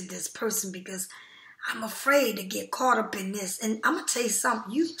back to this person because I'm afraid to get caught up in this. And I'm going to tell you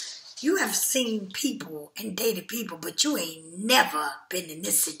something. You have seen people and dated people, but you ain't never been in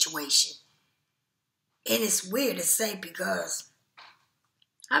this situation. And it's weird to say because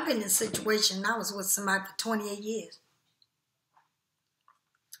I've been in a situation and I was with somebody for 28 years.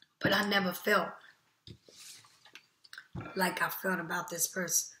 But I never felt like I felt about this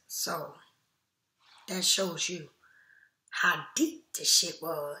person. So that shows you how deep the shit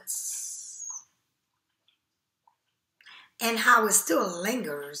was. And how it still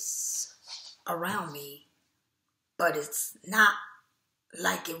lingers around me. But it's not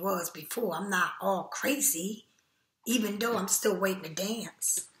like it was before. I'm not all crazy. Even though I'm still waiting to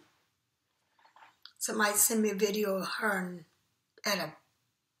dance. Somebody sent me a video of her at a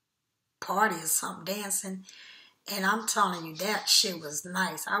party or something dancing. And I'm telling you, that shit was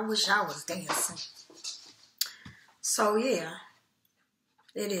nice. I wish I was dancing. So, yeah.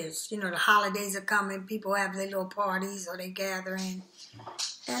 It is. You know, the holidays are coming. People have their little parties or they gathering.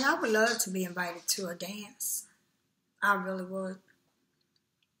 And I would love to be invited to a dance. I really would.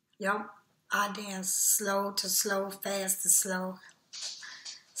 Yep. I dance slow to slow, fast to slow.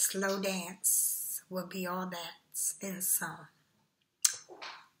 Slow dance will be all that's in some.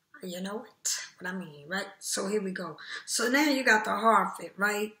 You know what I mean, right? So here we go. So now you got the Harvard,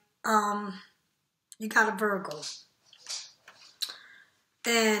 right? You got a Virgo.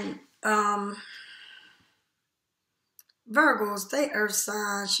 And Virgos, they earth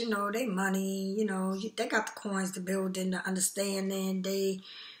signs, you know, they money, you know, they got the coins to build in, the understanding, they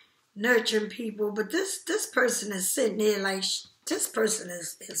nurturing people. But this person is sitting there like, this person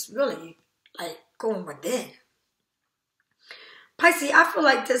is really like going within. Pisces, I feel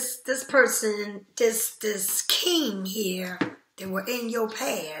like this person, this king here that were in your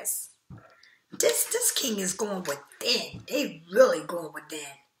past, this king is going within. They really going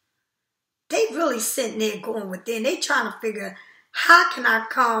within. They really sitting there going within. They trying to figure, how can I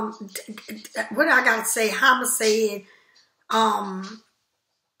come, what I got to say, how I'm going to say it.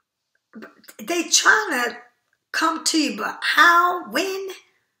 They trying to come to you, but how, when,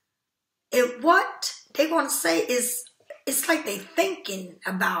 and what they want to say is, it's like they thinking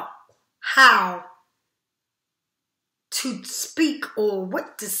about how to speak or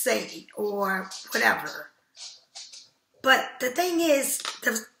what to say or whatever. But the thing is,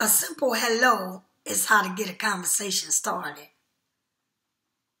 a simple hello is how to get a conversation started.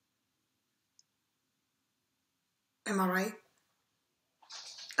 Am I right?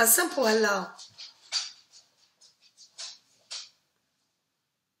 A simple hello.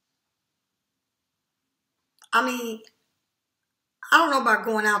 I mean, I don't know about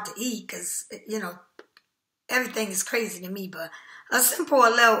going out to eat because, you know, everything is crazy to me. But a simple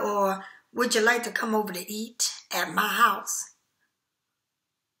hello, or would you like to come over to eat at my house?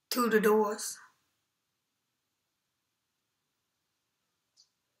 Through the doors.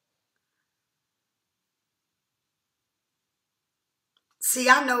 See,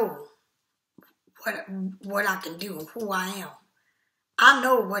 I know what I can do and who I am. I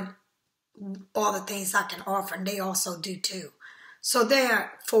know what all the things I can offer, and they also do too. So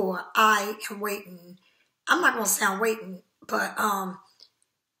therefore, I am waiting. I'm not gonna say I'm waiting, but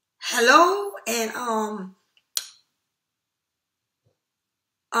hello and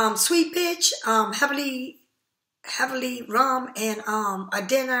sweet bitch, heavily rum and a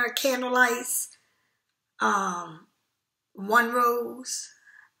dinner, candlelights, one rose.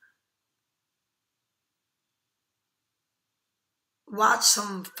 Watch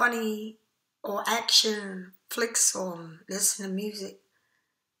some funny or action flicks or listen to music.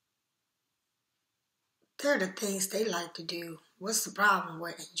 They're the things they like to do. What's the problem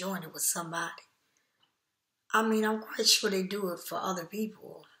with enjoying it with somebody? I mean, I'm quite sure they do it for other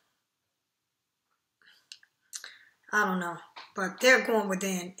people. I don't know. But they're going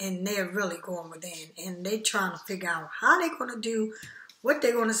within, and they're really going within. And they're trying to figure out how they're going to do, what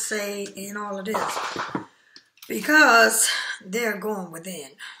they're going to say, and all of this. Because they're going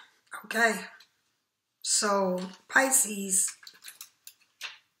within. Okay? So, Pisces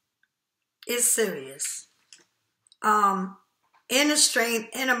is serious. Inner strength,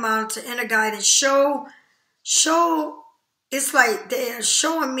 inner monitor, inner guidance. Show, it's like they're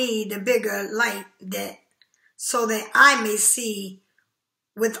showing me the bigger light that, so that I may see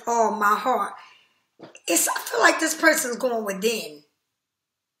with all my heart. I feel like this person's going within.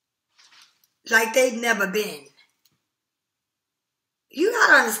 Like they've never been. You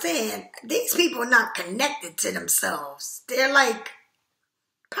gotta understand, these people are not connected to themselves. They're like,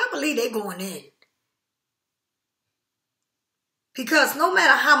 probably they're going in. Because no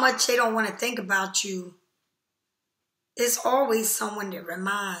matter how much they don't want to think about you, there's always someone that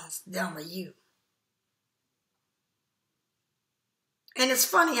reminds them of you. And it's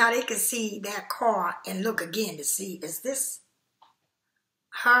funny how they can see that car and look again to see, is this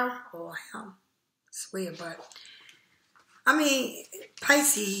her or him? It's weird, but I mean,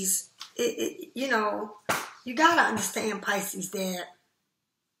 Pisces, you know, you gotta understand, Pisces, that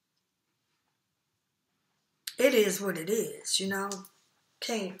it is what it is, you know.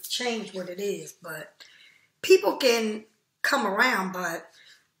 Can't change what it is, but people can come around, but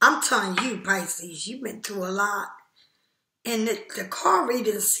I'm telling you, Pisces, you've been through a lot. And the card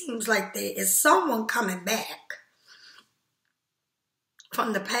reading seems like there is someone coming back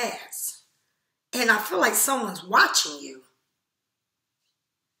from the past. And I feel like someone's watching you.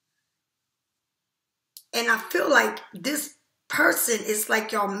 And I feel like this person is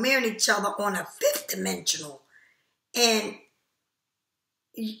like y'all marrying each other on a fifth dimensional. And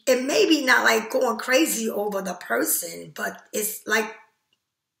it may be not like going crazy over the person, but it's like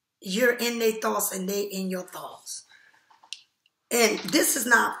you're in their thoughts and they in your thoughts. And this is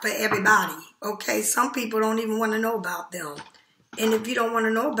not for everybody, okay? Some people don't even want to know about them. And if you don't want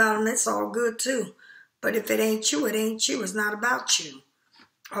to know about them, it's all good too. But if it ain't you, it ain't you. It's not about you.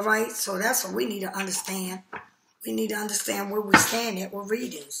 All right? So that's what we need to understand. We need to understand where we stand at with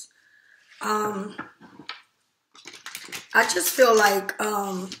readings. I just feel like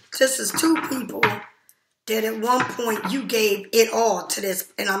this is two people that at one point you gave it all to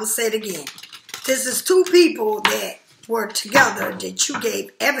this. And I'm going to say it again. This is two people that were together that you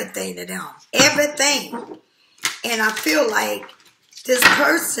gave everything to them. Everything. And I feel like this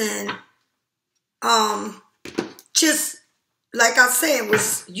person, just, like I said,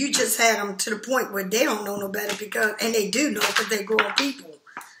 was you just had them to the point where they don't know no better because, and they do know because they're grown people.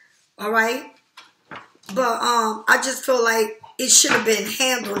 All right? But I just feel like it should have been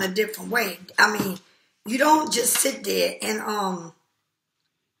handled a different way. I mean, you don't just sit there and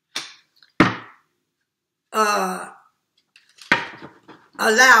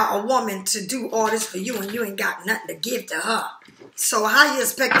allow a woman to do all this for you and you ain't got nothing to give to her. So how you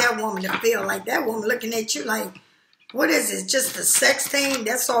expect that woman to feel? Like that woman looking at you like, what is this? Just a sex thing?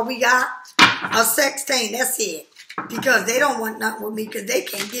 That's all we got? A sex thing, that's it. Because they don't want nothing with me because they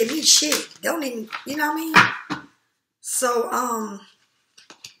can't give me shit. They don't even, you know what I mean? So,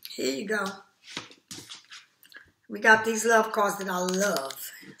 here you go. We got these love cards that I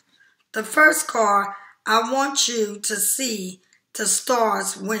love. The first card, I want you to see the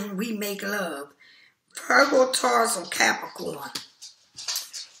stars when we make love. Virgo, Taurus, or Capricorn.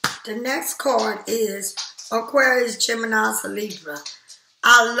 The next card is Aquarius, Gemini, or Libra.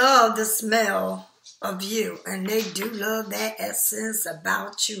 I love the smell of you. And they do love that essence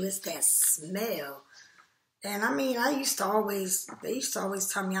about you. It's that smell. And I mean, they used to always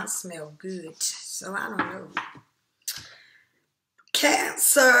tell me I smell good. So I don't know.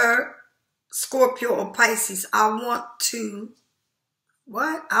 Cancer, Scorpio, or Pisces. I want you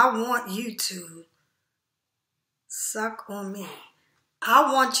to suck on me.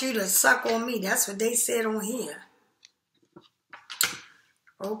 I want you to suck on me. That's what they said on here.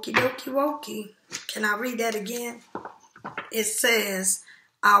 Okie dokie wokey. Can I read that again? It says,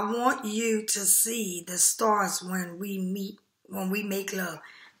 I want you to see the stars when we make love.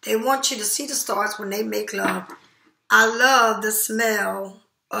 They want you to see the stars when they make love. I love the smell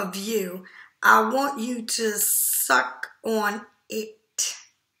of you. I want you to suck on it.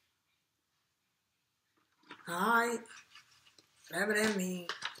 Alright. Whatever that means.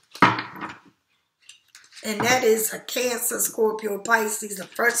 And that is a Cancer, Scorpio, Pisces. The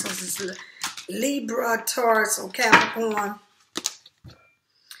first one is Libra, Taurus, or Capricorn.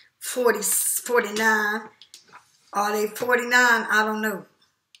 49. Are they 49? I don't know.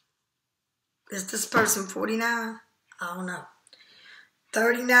 Is this person 49? I don't know.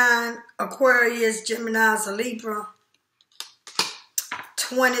 39, Aquarius, Gemini, or Libra.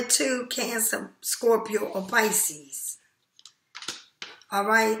 22, Cancer, Scorpio, or Pisces. All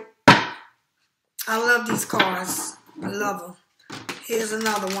right. I love these cards. I love them. Here's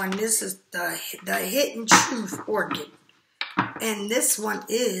another one. This is the Hidden Truth Orchid. And this one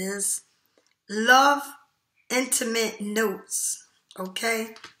is Love Intimate Notes.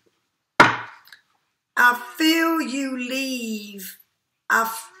 Okay? I feel you leave. I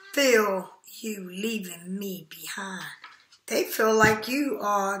feel you leaving me behind. They feel like you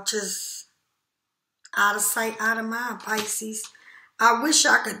are just out of sight, out of mind, Pisces. I wish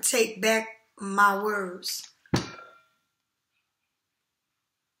I could take back my words.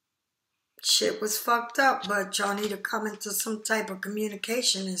 Shit was fucked up, but y'all need to come into some type of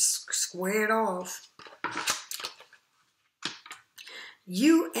communication and square it off.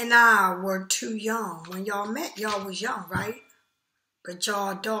 You and I were too young. When y'all met, y'all was young, right? But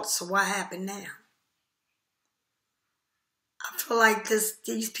y'all adults, so what happened now? I feel like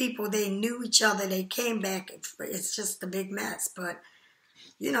these people, they knew each other. They came back. It's just a big mess. But,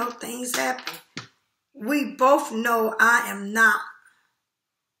 you know, things happen. We both know I am not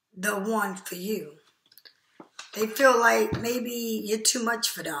the one for you. They feel like maybe you're too much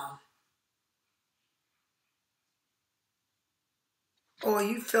for them. Or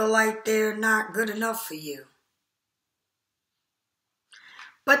you feel like they're not good enough for you.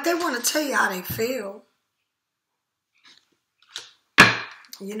 But they want to tell you how they feel.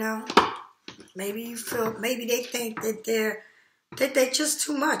 You know? Maybe you feel, maybe they think that they're just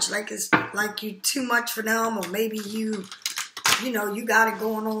too much. Like it's like you too much for them, or maybe you know, you got it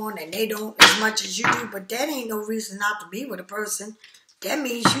going on and they don't as much as you do, but that ain't no reason not to be with a person. That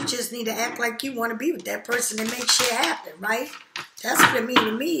means you just need to act like you want to be with that person and make shit happen, right? That's what it means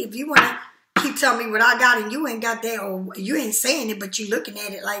to me. If you want to keep telling me what I got and you ain't got that, or you ain't saying it, but you looking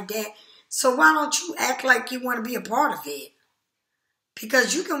at it like that, so why don't you act like you want to be a part of it?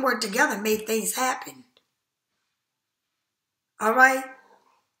 Because you can work together and make things happen. All right?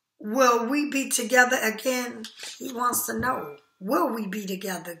 Will we be together again? He wants to know. Will we be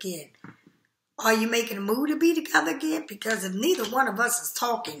together again? Are you making a move to be together again? Because if neither one of us is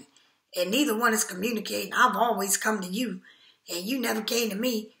talking and neither one is communicating, I've always come to you and you never came to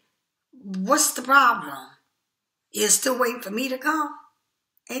me. What's the problem? You're still waiting for me to come?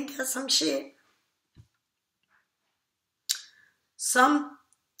 Ain't that some shit?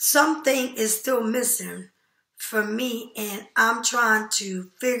 Something is still missing for me, and I'm trying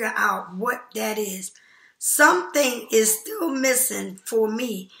to figure out what that is. Something is still missing for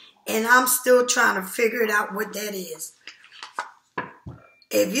me, and I'm still trying to figure it out what that is.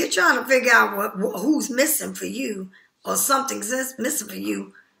 If you're trying to figure out who's missing for you, or something's missing for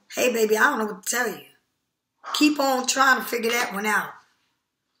you, hey baby, I don't know what to tell you. Keep on trying to figure that one out.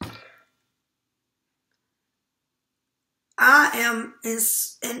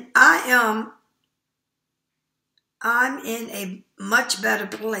 I'm in a much better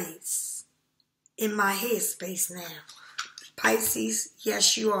place in my headspace now. Pisces,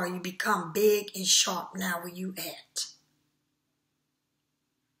 yes you are. You become big and sharp now where you at.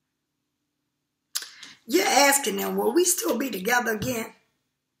 You're asking them, will we still be together again?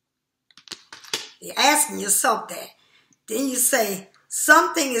 You're asking yourself that. Then you say,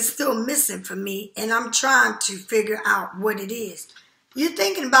 something is still missing for me, and I'm trying to figure out what it is. You're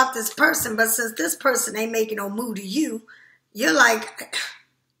thinking about this person, but since this person ain't making no move to you, you're like,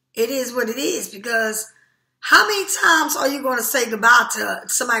 it is what it is. Because how many times are you going to say goodbye to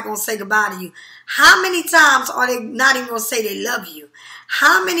somebody going to say goodbye to you? How many times are they not even going to say they love you?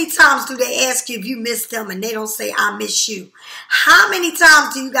 How many times do they ask you if you miss them and they don't say, I miss you? How many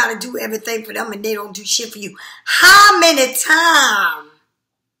times do you got to do everything for them and they don't do shit for you? How many times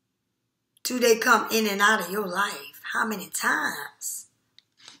do they come in and out of your life? How many times?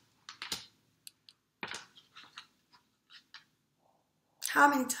 How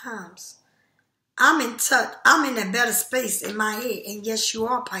many times? I'm in touch. I'm in a better space in my head. And yes, you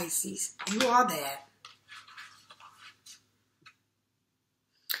are, Pisces. You are that.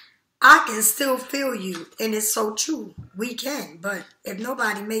 I can still feel you. And it's so true. We can. But if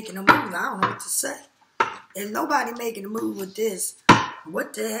nobody making a move, I don't know what to say. If nobody making a move with this,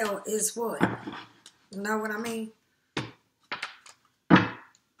 what the hell is what? You know what I mean?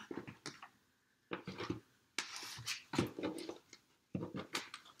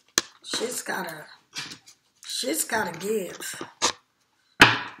 Shit's gotta give.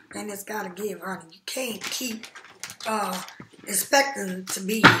 And it's gotta give, honey. You can't keep expecting to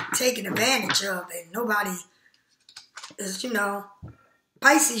be taken advantage of, and nobody is, you know.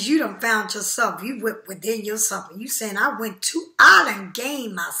 Pisces, you done found yourself. You went within yourself, and you saying, I done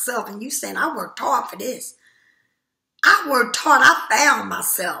gained myself, and you saying, I worked hard for this. I worked hard. I found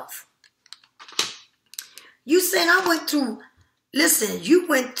myself. You saying you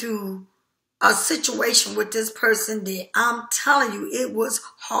went through a situation with this person that I'm telling you, it was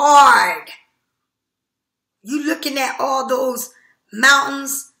hard. You looking at all those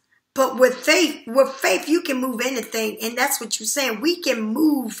mountains, but with faith, you can move anything. And that's what you're saying. We can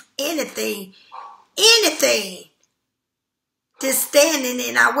move anything that's standing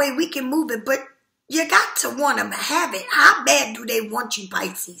in our way. We can move it, but you got to want to have it. How bad do they want you,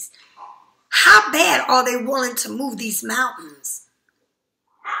 Pisces? How bad are they willing to move these mountains?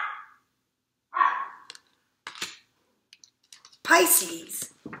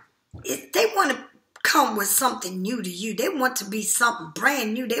 Pisces, they want to come with something new to you. They want to be something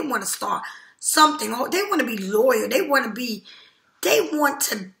brand new. They want to start something. They want to be loyal. They want to be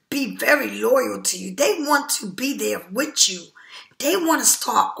very loyal to you. They want to be there with you. They want to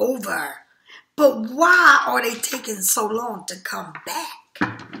start over. But why are they taking so long to come back?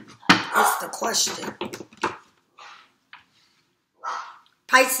 That's the question.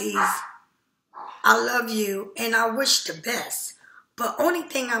 Pisces, I love you and I wish the best. But only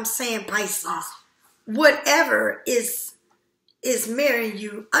thing I'm saying, Pisces, whatever is marrying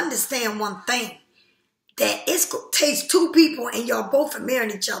you, understand one thing. That it takes two people and y'all both are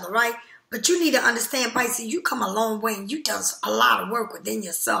marrying each other, right? But you need to understand, Pisces, you come a long way and you done a lot of work within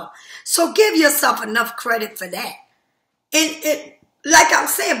yourself. So give yourself enough credit for that. And like I'm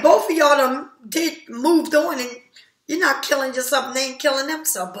saying, both of y'all moved on, and you're not killing yourself and they ain't killing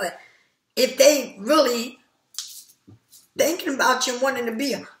themselves. But if they really thinking about you and wanting to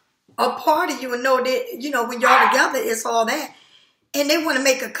be a part of you and know that, you know, when y'all together, it's all that. And they want to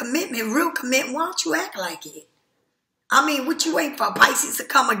make a commitment, real commitment, why don't you act like it? I mean, what you waiting for, Pisces to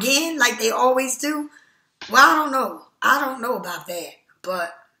come again like they always do? Well, I don't know. I don't know about that.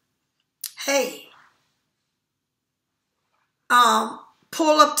 But, hey,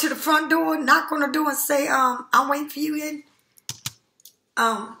 pull up to the front door, knock on the door and say, I'm waiting for you in.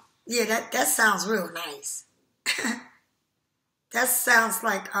 Yeah, that sounds real nice. That sounds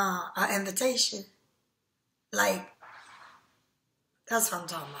like an invitation. Like, that's what I'm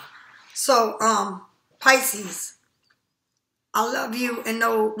talking about. So, Pisces, I love you and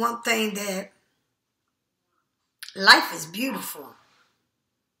know one thing, that life is beautiful.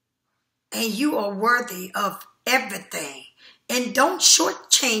 And you are worthy of everything. And don't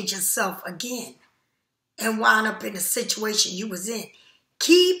shortchange yourself again and wind up in the situation you was in.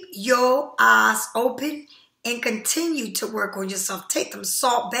 Keep your eyes open and continue to work on yourself. Take them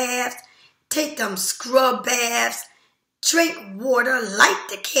salt baths. Take them scrub baths. Drink water. Light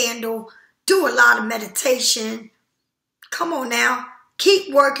the candle. Do a lot of meditation. Come on now.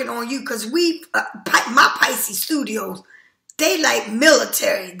 Keep working on you, because my Pisces studios, they like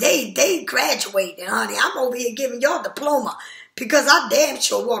military. They graduated, honey. I'm over here giving y'all diploma because I damn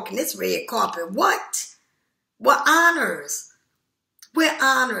sure walking this red carpet. What? We're honors. We're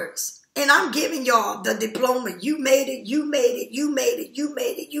honors. And I'm giving y'all the diploma. You made it. You made it. You made it. You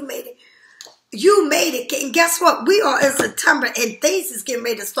made it. You made it. You made it. And guess what? We are in September and things is getting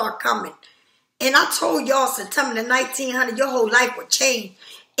ready to start coming. And I told y'all September the 1900, your whole life will change.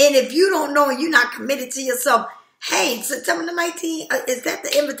 And if you don't know and you're not committed to yourself, hey, September the 19th, is that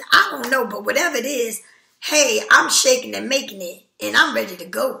the invitation? I don't know, but whatever it is, hey, I'm shaking and making it, and I'm ready to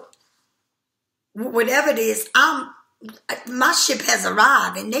go. Whatever it is, my ship has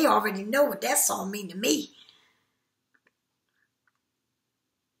arrived, and they already know what that song means to me.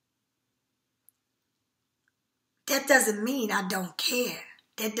 That doesn't mean I don't care.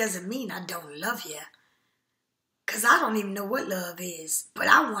 That doesn't mean I don't love you. Because I don't even know what love is, but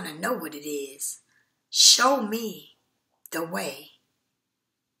I want to know what it is. Show me the way.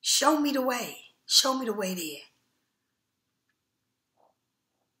 Show me the way. Show me the way there.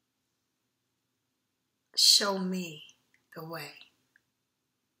 Show me the way.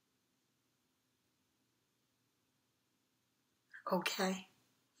 Okay?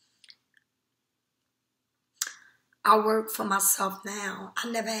 I work for myself now. I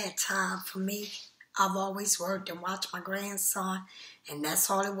never had time for me. I've always worked and watched my grandson, and that's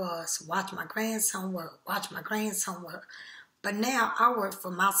all it was. Watch my grandson work. Watch my grandson work. But now I work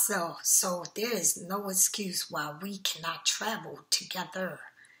for myself, so there is no excuse why we cannot travel together.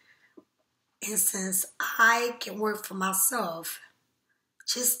 And since I can work for myself,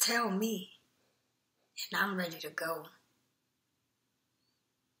 just tell me, and I'm ready to go.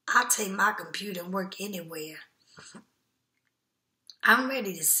 I'll take my computer and work anywhere. I'm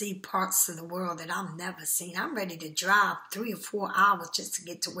ready to see parts of the world that I've never seen. I'm ready to drive 3 or 4 hours just to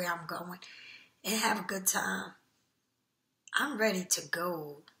get to where I'm going and have a good time. I'm ready to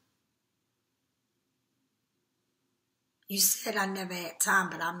go. You said I never had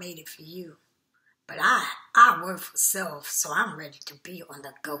time, but I made it for you. But I work for self, so I'm ready to be on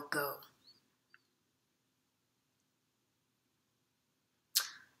the go-go.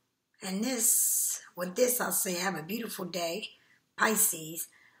 And with this, I'll say have a beautiful day, Pisces.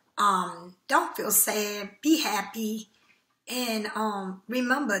 Don't feel sad. Be happy. And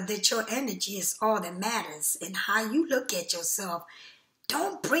remember that your energy is all that matters. And how you look at yourself.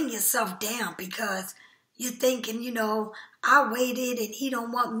 Don't bring yourself down because you're thinking, you know, I waited and he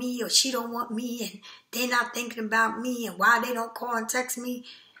don't want me or she don't want me. And they're not thinking about me and why they don't call and text me.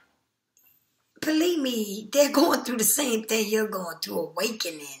 Believe me, they're going through the same thing you're going through,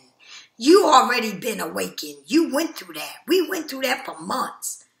 awakening. You already been awakened. You went through that. We went through that for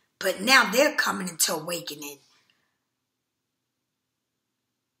months. But now they're coming into awakening.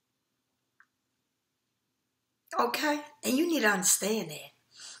 Okay? And you need to understand that.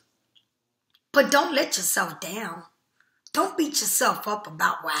 But don't let yourself down. Don't beat yourself up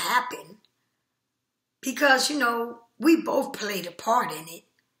about what happened. Because, you know, we both played a part in it.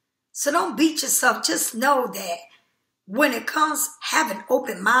 So don't beat yourself. Just know that when it comes, have an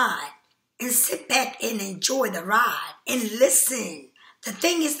open mind. And sit back and enjoy the ride. And listen. The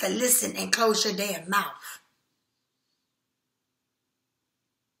thing is to listen and close your damn mouth.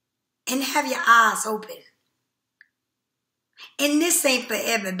 And have your eyes open. And this ain't for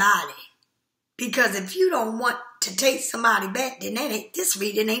everybody. Because if you don't want to take somebody back, then this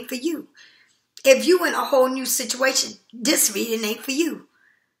reading ain't for you. If you in a whole new situation, this reading ain't for you.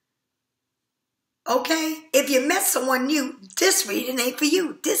 Okay? If you met someone new, this reading ain't for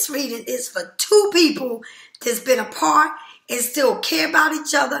you. This reading is for 2 people that's been apart and still care about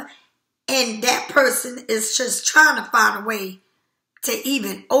each other. And that person is just trying to find a way to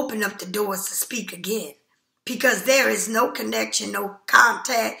even open up the doors to speak again. Because there is no connection, no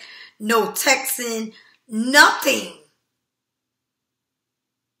contact, no texting, nothing.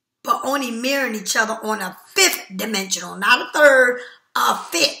 but only mirroring each other on a fifth dimensional, not a third, a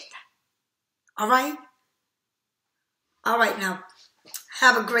fifth. All right? All right, now,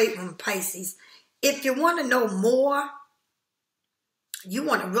 have a great one, Pisces. If you want to know more, you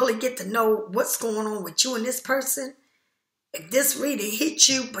want to really get to know what's going on with you and this person, if this reading hits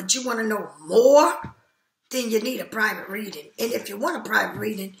you, but you want to know more, then you need a private reading. And if you want a private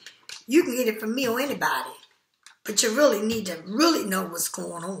reading, you can get it from me or anybody. But you really need to really know what's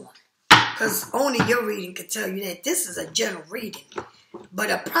going on. Because only your reading can tell you that. This is a general reading.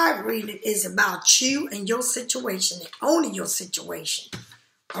 But a private reading is about you and your situation, and only your situation.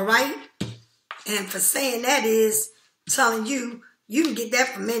 All right? And for saying that is telling you, you can get that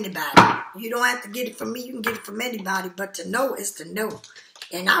from anybody. You don't have to get it from me. You can get it from anybody. But to know is to know.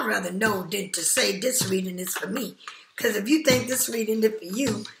 And I'd rather know than to say this reading is for me. Because if you think this reading is for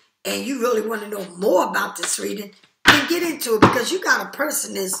you, and you really want to know more about this reading, then get into it. Because you got a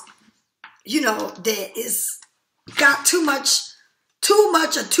person that's, that is got too many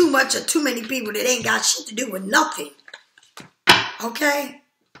people that ain't got shit to do with nothing. Okay?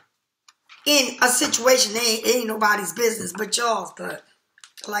 In a situation that ain't nobody's business but yours. But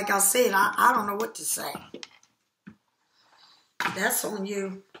like I said, I don't know what to say. That's on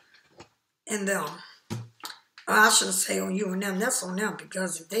you and them. I shouldn't say on you and them. That's on them.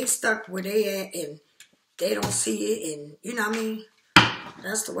 Because if they stuck where they at and they don't see it, and you know what I mean?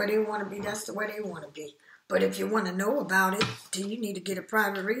 That's the way they want to be. That's the way they want to be. But if you want to know about it, then you need to get a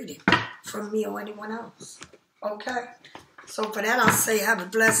private reading from me or anyone else. Okay? So for that, I'll say have a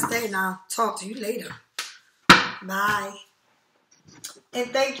blessed day, and I'll talk to you later. Bye.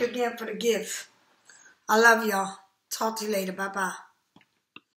 And thank you again for the gift. I love y'all. Talk to you later. Bye-bye.